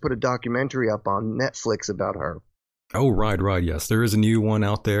they just put a documentary up on Netflix about her. Oh, right. Yes, there is a new one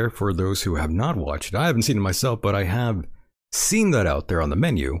out there for those who have not watched it. I haven't seen it myself, but I have seen that out there on the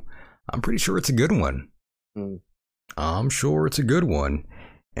menu. I'm pretty sure it's a good one. I'm sure it's a good one.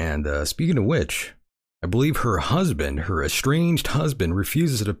 And speaking of which, I believe her husband, her estranged husband,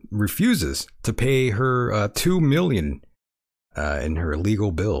 refuses to pay her $2 million in her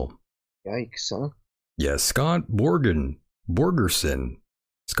legal bill. Yikes, huh? Yes, Scott Borgerson,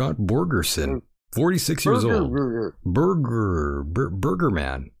 46 years old.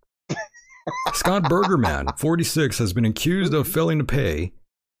 Burgerman. Scott Burgerman, 46, has been accused of failing to pay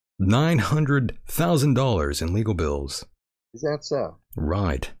 $900,000 in legal bills. Is that so?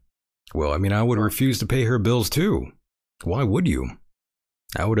 Right. Well, I mean, I would refuse to pay her bills too. Why would you?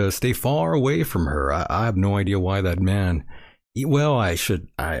 I would stay far away from her. I have no idea why that man. Well, I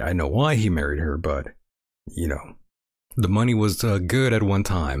know why he married her, but, you know, the money was good at one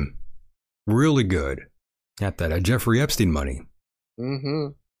time. Really good. At that Jeffrey Epstein money. Mm-hmm.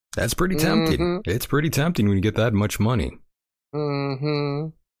 That's pretty tempting. Mm-hmm. It's pretty tempting when you get that much money. Mm-hmm.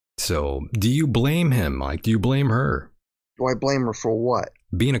 So, do you blame him, Mike? Do you blame her? Do I blame her for what?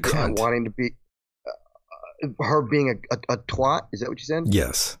 Being a cunt. Yeah, wanting to be... her being a twat? Is that what you said?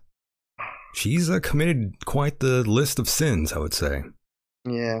 Yes. She's committed quite the list of sins, I would say.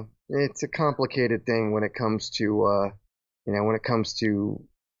 Yeah. It's a complicated thing when it comes to, when it comes to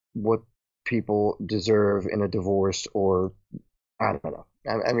what people deserve in a divorce, or I don't know.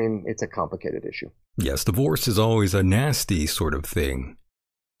 I mean, it's a complicated issue. Yes, divorce is always a nasty sort of thing.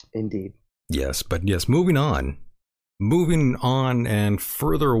 Indeed. Yes, but yes, moving on and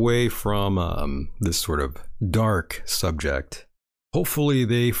further away from this sort of dark subject. Hopefully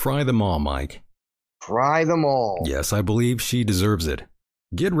they fry them all, Mike. Fry them all. Yes, I believe she deserves it.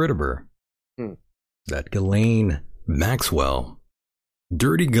 Get rid of her. That Ghislaine Maxwell.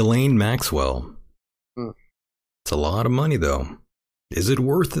 Dirty Ghislaine Maxwell. It's a lot of money, though. Is it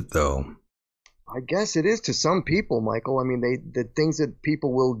worth it, though? I guess it is to some people, Michael. I mean, the things that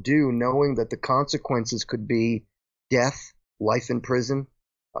people will do knowing that the consequences could be death, life in prison,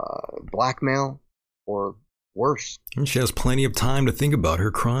 blackmail, or worse. And she has plenty of time to think about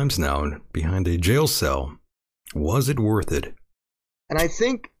her crimes now behind a jail cell. Was it worth it? And I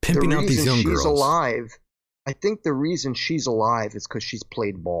think pimping out these young girls. I think the reason she's alive is because she's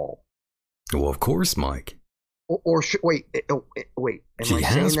played ball. Well, of course, Mike. Wait. She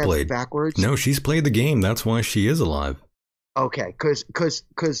has played backwards. No, she's played the game. That's why she is alive. Okay, because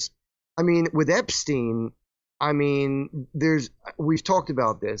I mean, with Epstein, I mean, we've talked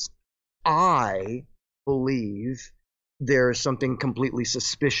about this. I believe there is something completely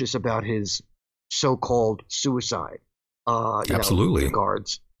suspicious about his so-called suicide. Absolutely. The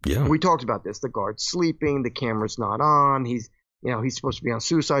guards. Yeah. We talked about this. The guard's sleeping. The camera's not on. He's supposed to be on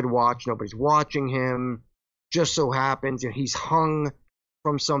suicide watch. Nobody's watching him. Just so happens, he's hung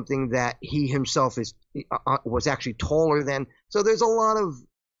from something that he himself was actually taller than. So there's a lot of,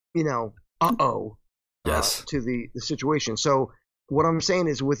 yes, to the situation. So what I'm saying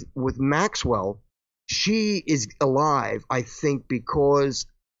is with Maxwell, she is alive, I think, because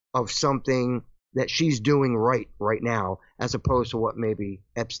of something that she's doing right now, as opposed to what maybe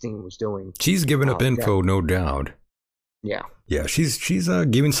Epstein was doing. She's given up info, no doubt. Yeah. Yeah, she's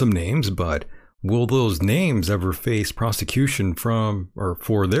giving some names, but will those names ever face prosecution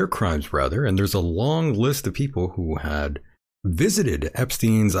for their crimes, rather? And there's a long list of people who had visited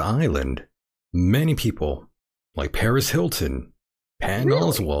Epstein's island. Many people, like Paris Hilton, Patton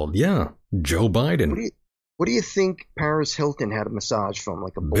Oswalt, Joe Biden. What do you think Paris Hilton had a massage from,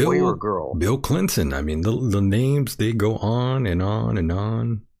 like a boy or a girl? Bill Clinton. I mean, the names, they go on and on and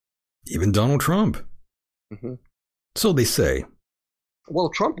on. Even Donald Trump. Mm-hmm. So they say. Well,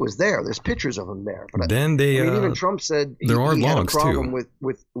 Trump was there. There's pictures of him there. But then even Trump said he had a problem too.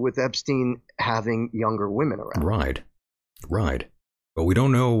 with Epstein having younger women around. Right. But we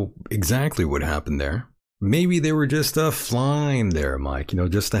don't know exactly what happened there. Maybe they were just flying there, Mike,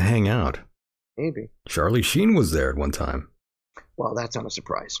 just to hang out. Maybe. Charlie Sheen was there at one time. Well, that's not a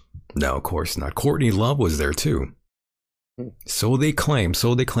surprise. No, of course not. Courtney Love was there too. So they claim.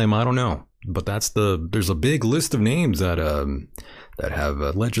 I don't know. but there's a big list of names that have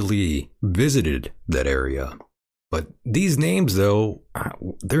allegedly visited that area. But these names, though,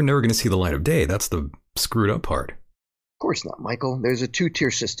 they're never going to see the light of day. That's the screwed up part. Of course not, Michael. There's a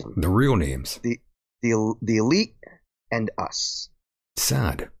 2-tier system. The real names. The elite and us.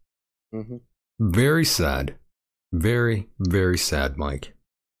 Sad. Mm-hmm. Very sad. Very, very sad, Myke.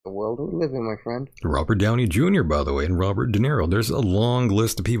 The world we live in, my friend. Robert Downey Jr., by the way, and Robert De Niro. There's a long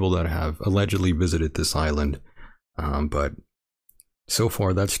list of people that have allegedly visited this island. But so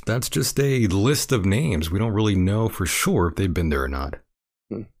far, that's just a list of names. We don't really know for sure if they've been there or not.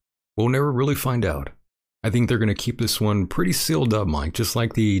 We'll never really find out. I think they're going to keep this one pretty sealed up, Myke, just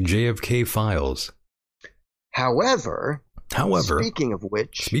like the JFK files. However, speaking of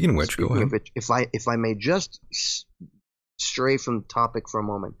which, go ahead. If I may just stray from the topic for a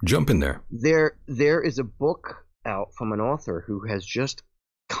moment, jump in there. There is a book out from an author who has just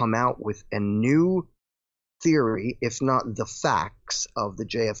come out with a new theory, if not the facts, of the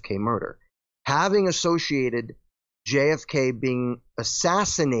JFK murder, having associated JFK being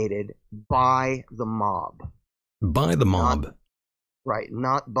assassinated by the mob. By the mob.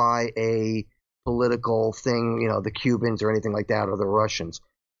 Not by a political thing, the Cubans or anything like that, or the Russians,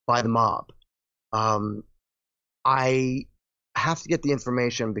 by the mob. I have to get the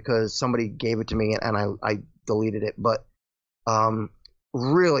information because somebody gave it to me and I deleted it, but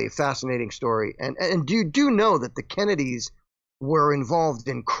really fascinating story. And you do know that the Kennedys were involved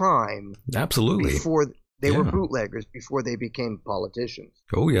in crime. Absolutely. Before they were bootleggers, before they became politicians.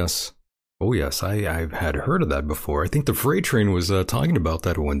 Oh, yes. I've had heard of that before. I think the Freight Train was talking about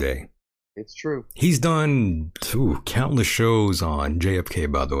that one day. It's true. He's done countless shows on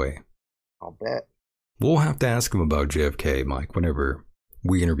JFK, by the way. I'll bet. We'll have to ask him about JFK, Myke, whenever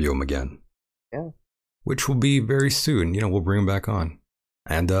we interview him again. Yeah. Which will be very soon. We'll bring him back on.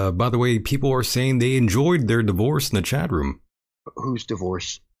 And by the way, people are saying they enjoyed their divorce in the chat room. Whose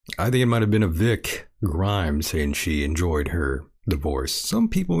divorce? I think it might have been a Vic Grimes saying she enjoyed her divorce. Some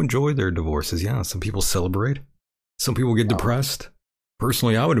people enjoy their divorces, yeah. Some people celebrate. Some people get depressed.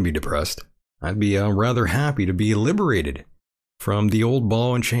 Personally, I wouldn't be depressed. I'd be rather happy to be liberated from the old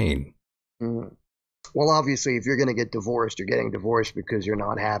ball and chain. Mm. Well, obviously, if you're going to get divorced, you're getting divorced because you're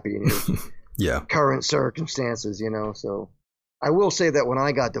not happy in your current circumstances, So I will say that when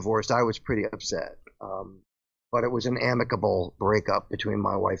I got divorced, I was pretty upset. But it was an amicable breakup between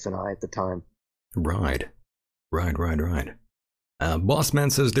my wife and I at the time. Right.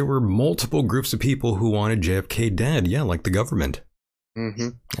 Bossman says there were multiple groups of people who wanted JFK dead. Yeah, like the government. Mm-hmm.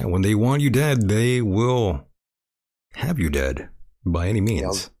 And when they want you dead, they will have you dead by any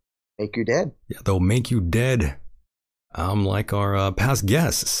means. They'll make you dead. Yeah, they'll make you dead. Like our past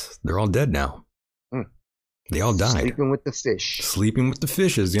guests. They're all dead now. Mm. They all died. Sleeping with the fish. Sleeping with the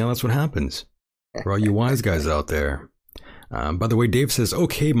fishes. Yeah, that's what happens. For all you wise guys out there. By the way, Dave says,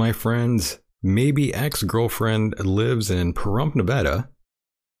 okay, my friends, maybe ex-girlfriend lives in Pahrump, Nevada.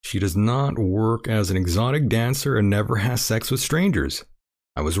 She does not work as an exotic dancer and never has sex with strangers.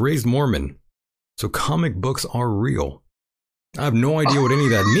 I was raised Mormon, so comic books are real. I have no idea what any of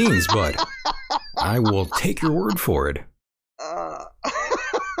that means, but I will take your word for it.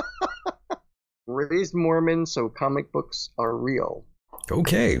 Raised Mormon, so comic books are real.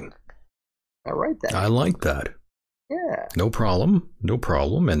 Okay. I write that. I like that. Yeah. No problem.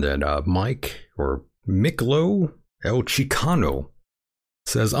 And then Myke or Miklo El Chicano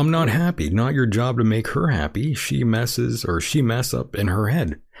says, I'm not happy. Not your job to make her happy. She mess up in her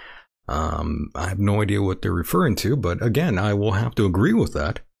head. I have no idea what they're referring to, but again, I will have to agree with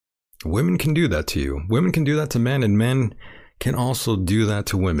that. Women can do that to you. Women can do that to men, and men can also do that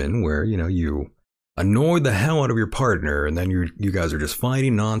to women, where, you annoy the hell out of your partner, and then you guys are just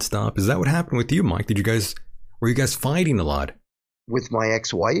fighting nonstop. Is that what happened with you, Myke? Were you guys fighting a lot? With my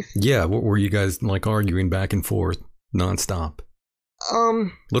ex-wife? Yeah, what were you guys arguing back and forth nonstop?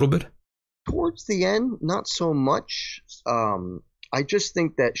 Little bit? Towards the end, not so much. I just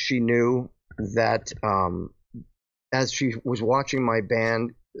think that she knew that as she was watching my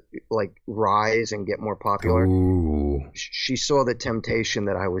band rise and get more popular, she saw the temptation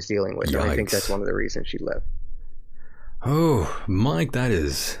that I was dealing with. And I think that's one of the reasons she left. Oh, Myke, that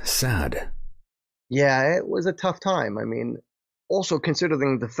is sad. Yeah, it was a tough time. I mean, also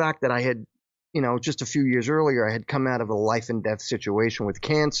considering the fact that I had, just a few years earlier, I had come out of a life and death situation with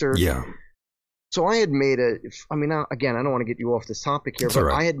cancer. Yeah. So I had made again, I don't want to get you off this topic here, but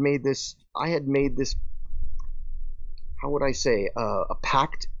right. I had made this, how would I say, a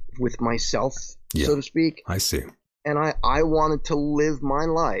pact with myself, so to speak. I see. And I wanted to live my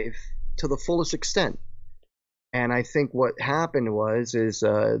life to the fullest extent. And I think what happened is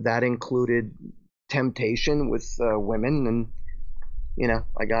that included temptation with women, and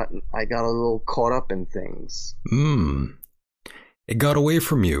I got a little caught up in things. It got away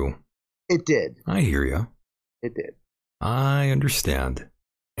from you. It did. I hear you. It did. I understand.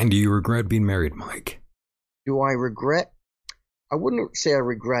 And do you regret being married, Myke? Do I regret? I wouldn't say I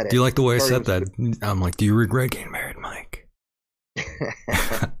regret it. Do you like the way I said that? I'm like, do you regret getting married, Myke?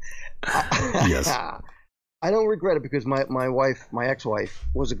 Yes. I don't regret it because my wife, my ex-wife,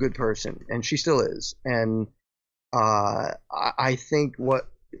 was a good person, and she still is. And I think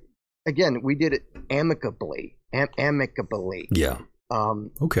again, we did it amicably. Amicably. Yeah.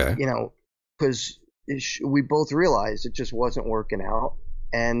 Okay. Because we both realized it just wasn't working out,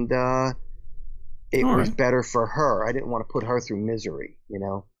 and it was better for her. I didn't want to put her through misery,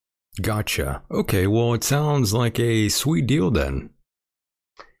 Gotcha. Okay, well, it sounds like a sweet deal then.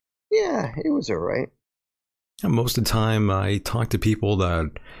 Yeah, it was all right. And most of the time, I talk to people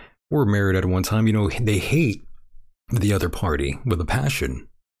that were married at one time, they hate the other party with a passion.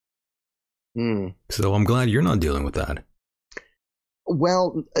 So I'm glad you're not dealing with that.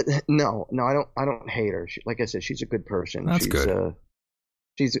 Well, no, I don't hate her. Like I said, she's a good person. That's good.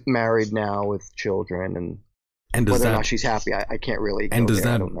 She's married now with children, and whether or not she's happy, I can't really. I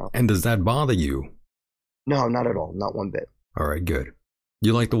don't know. And does that bother you? No, not at all. Not one bit. All right, good.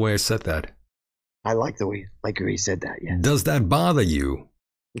 You like the way I said that? I like the way you said that. Yeah. Does that bother you?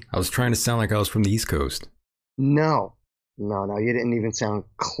 I was trying to sound like I was from the East Coast. No, you didn't even sound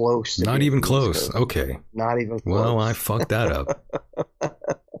close. Not even close. Okay. Not even close. Well, I fucked that up.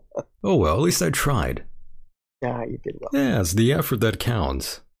 Oh well, at least I tried. Yeah, you did well. Yeah, it's the effort that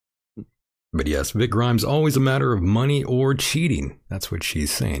counts. But yes, Vic Grimes, always a matter of money or cheating. That's what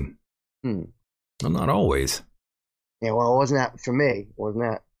she's saying. Well, not always. Yeah, well, wasn't that for me? Wasn't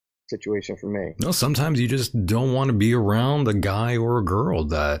that situation for me? No, sometimes you just don't want to be around a guy or a girl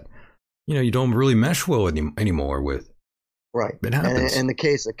that, you don't really mesh well anymore with. Right. It happens. And in the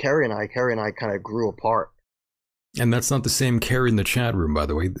case of Carrie and I kind of grew apart. And that's not the same Carrie in the chat room, by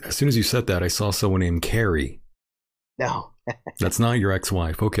the way. As soon as you said that, I saw someone named Carrie. No. That's not your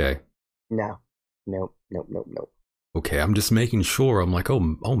ex-wife. Okay. No. Nope. Okay, I'm just making sure. I'm like, oh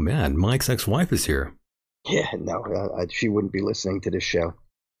man, Mike's ex-wife is here. Yeah, no, she wouldn't be listening to this show.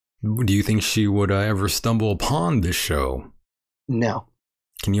 Do you think she would ever stumble upon this show? No.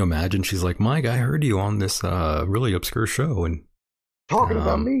 Can you imagine? She's like, Myke, I heard you on this really obscure show. And talking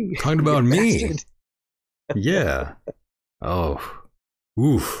about me. Talking about me. Yeah. Oh.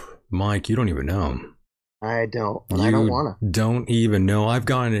 Oof. Myke, you don't even know. I don't. And I don't want to. Don't even know. I've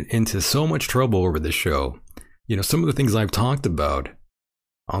gotten into so much trouble over this show. Some of the things I've talked about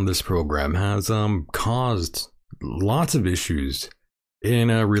on this program has caused lots of issues in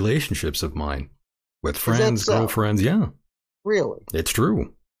relationships of mine with friends, girlfriends. Yeah. Really? It's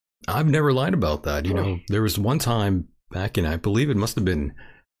true. I've never lied about that. There was one time back in, I believe it must have been,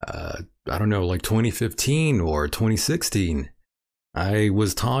 I don't know, like 2015 or 2016. I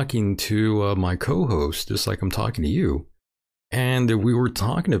was talking to my co-host, just like I'm talking to you. And we were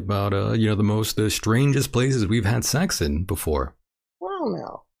talking about, the most strangest places we've had sex in before. Wow,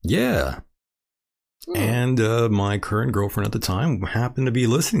 now. Yeah. And my current girlfriend at the time happened to be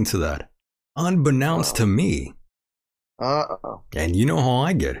listening to that, unbeknownst to me. Uh-oh. And you know how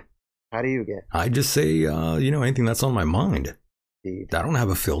I get. How do you get? I just say, anything that's on my mind. Indeed. I don't have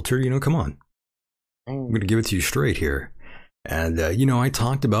a filter, come on. I'm going to give it to you straight here. And, I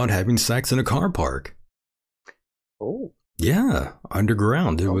talked about having sex in a car park. Oh. Yeah,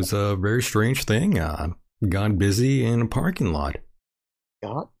 underground. It was a very strange thing. Got busy in a parking lot.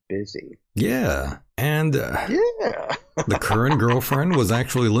 Got busy? Yeah. And the current girlfriend was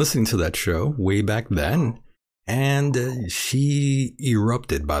actually listening to that show way back then. And she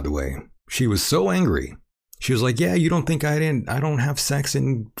erupted, by the way. She was so angry. She was like, yeah, you don't think I don't have sex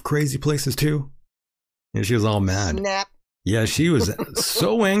in crazy places too? And she was all mad. Snap. Yeah, she was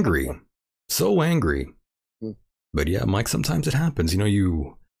so angry. So angry. But yeah, Myke, sometimes it happens.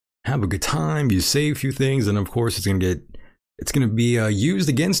 You have a good time, you say a few things, and of course it's going to be used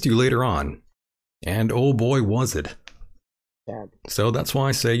against you later on. And oh boy, was it. Sad. So that's why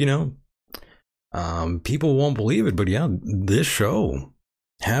I say, people won't believe it, but yeah, this show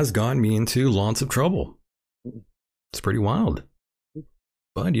has gotten me into lots of trouble. It's pretty wild.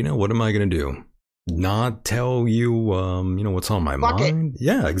 But what am I going to do? Not tell you, what's on my mind?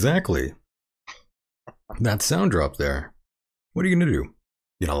 Yeah, exactly. That sound drop there. What are you going to do?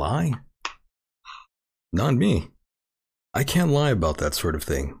 You gonna lie? Not me. I can't lie about that sort of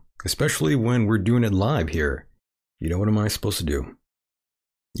thing, especially when we're doing it live here. What am I supposed to do?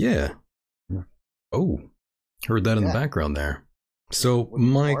 Yeah. Oh, Heard that in the background there. So,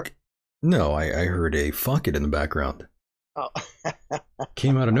 Myke, no, I heard a fuck it in the background. Oh.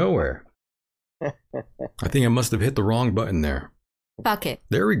 Came out of nowhere. I think I must have hit the wrong button there. Fuck it.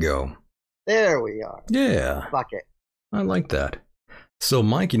 There we go. There we are. Yeah. Fuck it. I like that. So,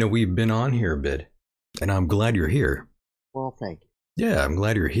 Myke, we've been on here a bit, and I'm glad you're here. Well, thank you. Yeah, I'm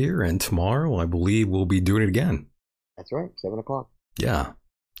glad you're here, and tomorrow I believe we'll be doing it again. That's right, 7 o'clock. Yeah,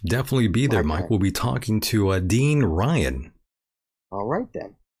 definitely be there, Myke. We'll be talking to Dean Ryan. All right,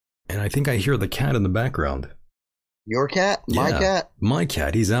 then. And I think I hear the cat in the background. Your cat? My cat? My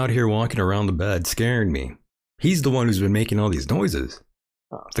cat. He's out here walking around the bed, scaring me. He's the one who's been making all these noises.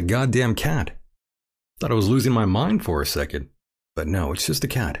 Oh. The goddamn cat. Thought I was losing my mind for a second. But no, it's just a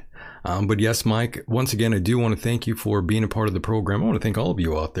cat. But yes, Myke, once again, I do want to thank you for being a part of the program. I want to thank all of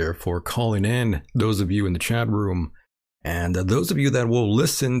you out there for calling in, those of you in the chat room, and those of you that will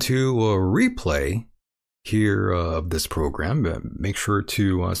listen to a replay here of this program. Make sure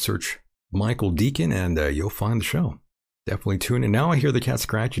to search Michael Deacon and you'll find the show. Definitely tune in. Now I hear the cat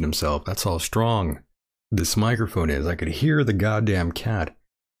scratching himself. That's how strong this microphone is. I could hear the goddamn cat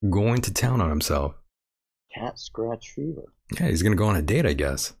going to town on himself. Cat scratch fever. Yeah, he's going to go on a date, I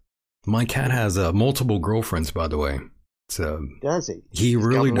guess. My cat has multiple girlfriends, by the way. So does he? He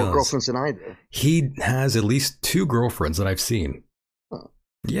really got does. More girlfriends than I do. He has at least 2 girlfriends that I've seen. Huh.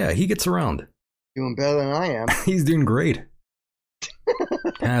 Yeah, he gets around. Doing better than I am. He's doing great.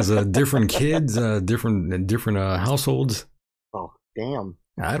 Has different kids, different households. Oh, damn.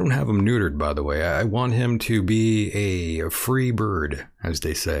 I don't have him neutered, by the way. I want him to be a free bird, as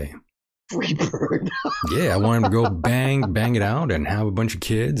they say. Free bird. Yeah, I want him to go bang it out and have a bunch of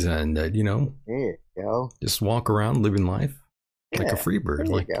kids and, There you go. just walk around living life like a free bird,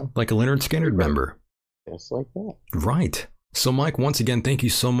 like a Leonard Skinner member. Just like that. Right. So, Myke, once again, thank you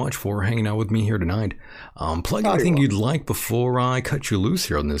so much for hanging out with me here tonight. Plug anything you'd like before I cut you loose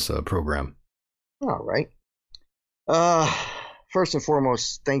here on this program. All right. First and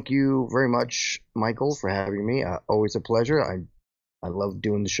foremost, thank you very much, Michael, for having me. Always a pleasure. I love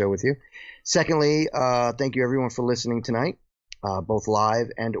doing the show with you. Secondly, thank you everyone for listening tonight, both live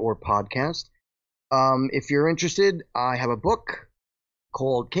and or podcast. If you're interested, I have a book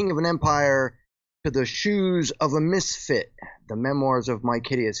called King of an Empire to the Shoes of a Misfit, the memoirs of Myke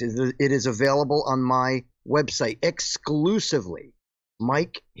Hideous. It is available on my website exclusively,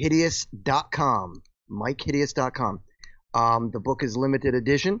 MykeHideous.com. MykeHideous.com. The book is limited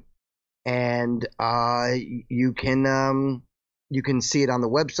edition, and you can see it on the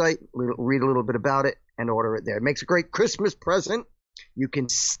website, read a little bit about it, and order it there. It makes a great Christmas present. You can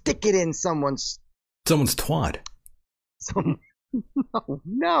stick it in someone's twat.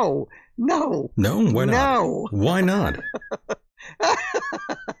 No. No, why not? No. Why not?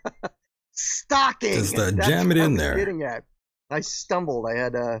 Stocking. Just jam it in there. Getting at. I stumbled. I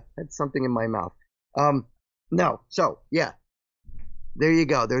had something in my mouth. No. So yeah, there you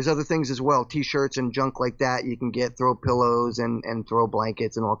go. There's other things as well. T-shirts and junk like that. You can get throw pillows and throw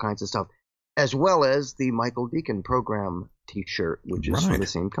blankets and all kinds of stuff, as well as the Michael Deacon program T-shirt, which is for the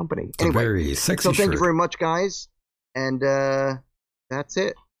same company. It's a very sexy so thank shirt. you very much, guys. And that's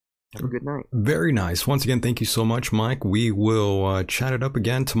it. Have a good night. Very nice. Once again, thank you so much, Myke. We will chat it up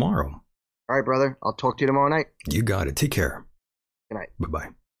again tomorrow. All right, brother. I'll talk to you tomorrow night. You got it. Take care. Good night.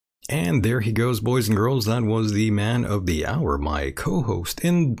 Bye-bye. And there he goes, boys and girls. That was the man of the hour, my co-host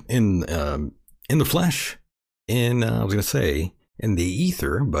in the flesh. I was gonna say in the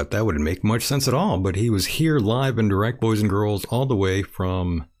ether, but that wouldn't make much sense at all. But he was here live and direct, boys and girls, all the way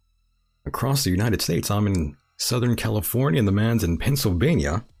from across the United States. I'm in Southern California, and the man's in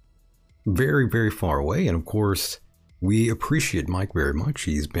Pennsylvania. Very, very far away. And of course, we appreciate Myke very much.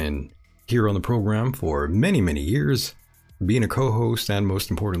 He's been here on the program for many, many years, being a co-host and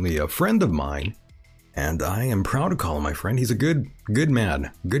most importantly, a friend of mine. And I am proud to call him my friend. He's a good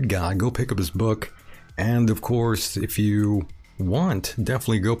man, good guy. Go pick up his book. And of course, if you want,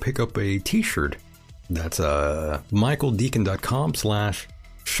 definitely go pick up a t-shirt. That's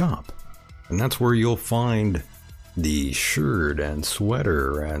michaeldeacon.com/shop. And that's where you'll find the shirt and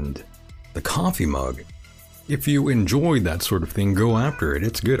sweater and the coffee mug. If you enjoy that sort of thing, go after it.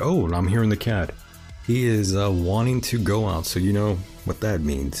 It's good. Oh, and I'm hearing the cat. He is wanting to go out, so you know what that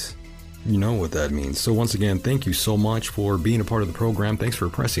means. You know what that means. So once again, thank you so much for being a part of the program. Thanks for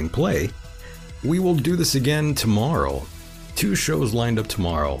pressing play. We will do this again tomorrow. 2 shows lined up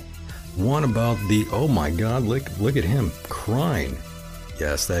tomorrow. One about the, oh my god, look at him crying.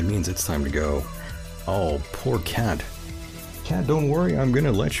 Yes, that means it's time to go. Oh, poor cat. Cat, don't worry, I'm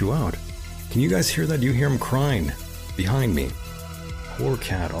gonna let you out. Can you guys hear that? You hear him crying behind me. Poor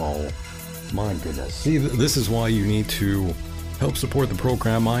cat. Oh, My goodness. See, this is why you need to help support the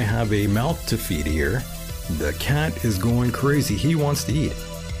program. I have a mouth to feed here. The cat is going crazy. He wants to eat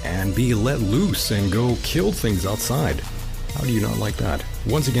and be let loose and go kill things outside. How do you not like that?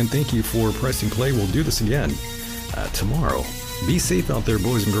 Once again, thank you for pressing play. We'll do this again tomorrow. Be safe out there,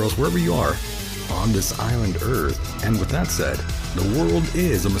 boys and girls, wherever you are on this island Earth. And with that said, the world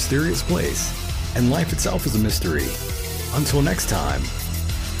is a mysterious place, and life itself is a mystery. Until next time,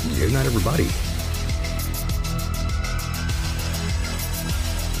 good night, everybody.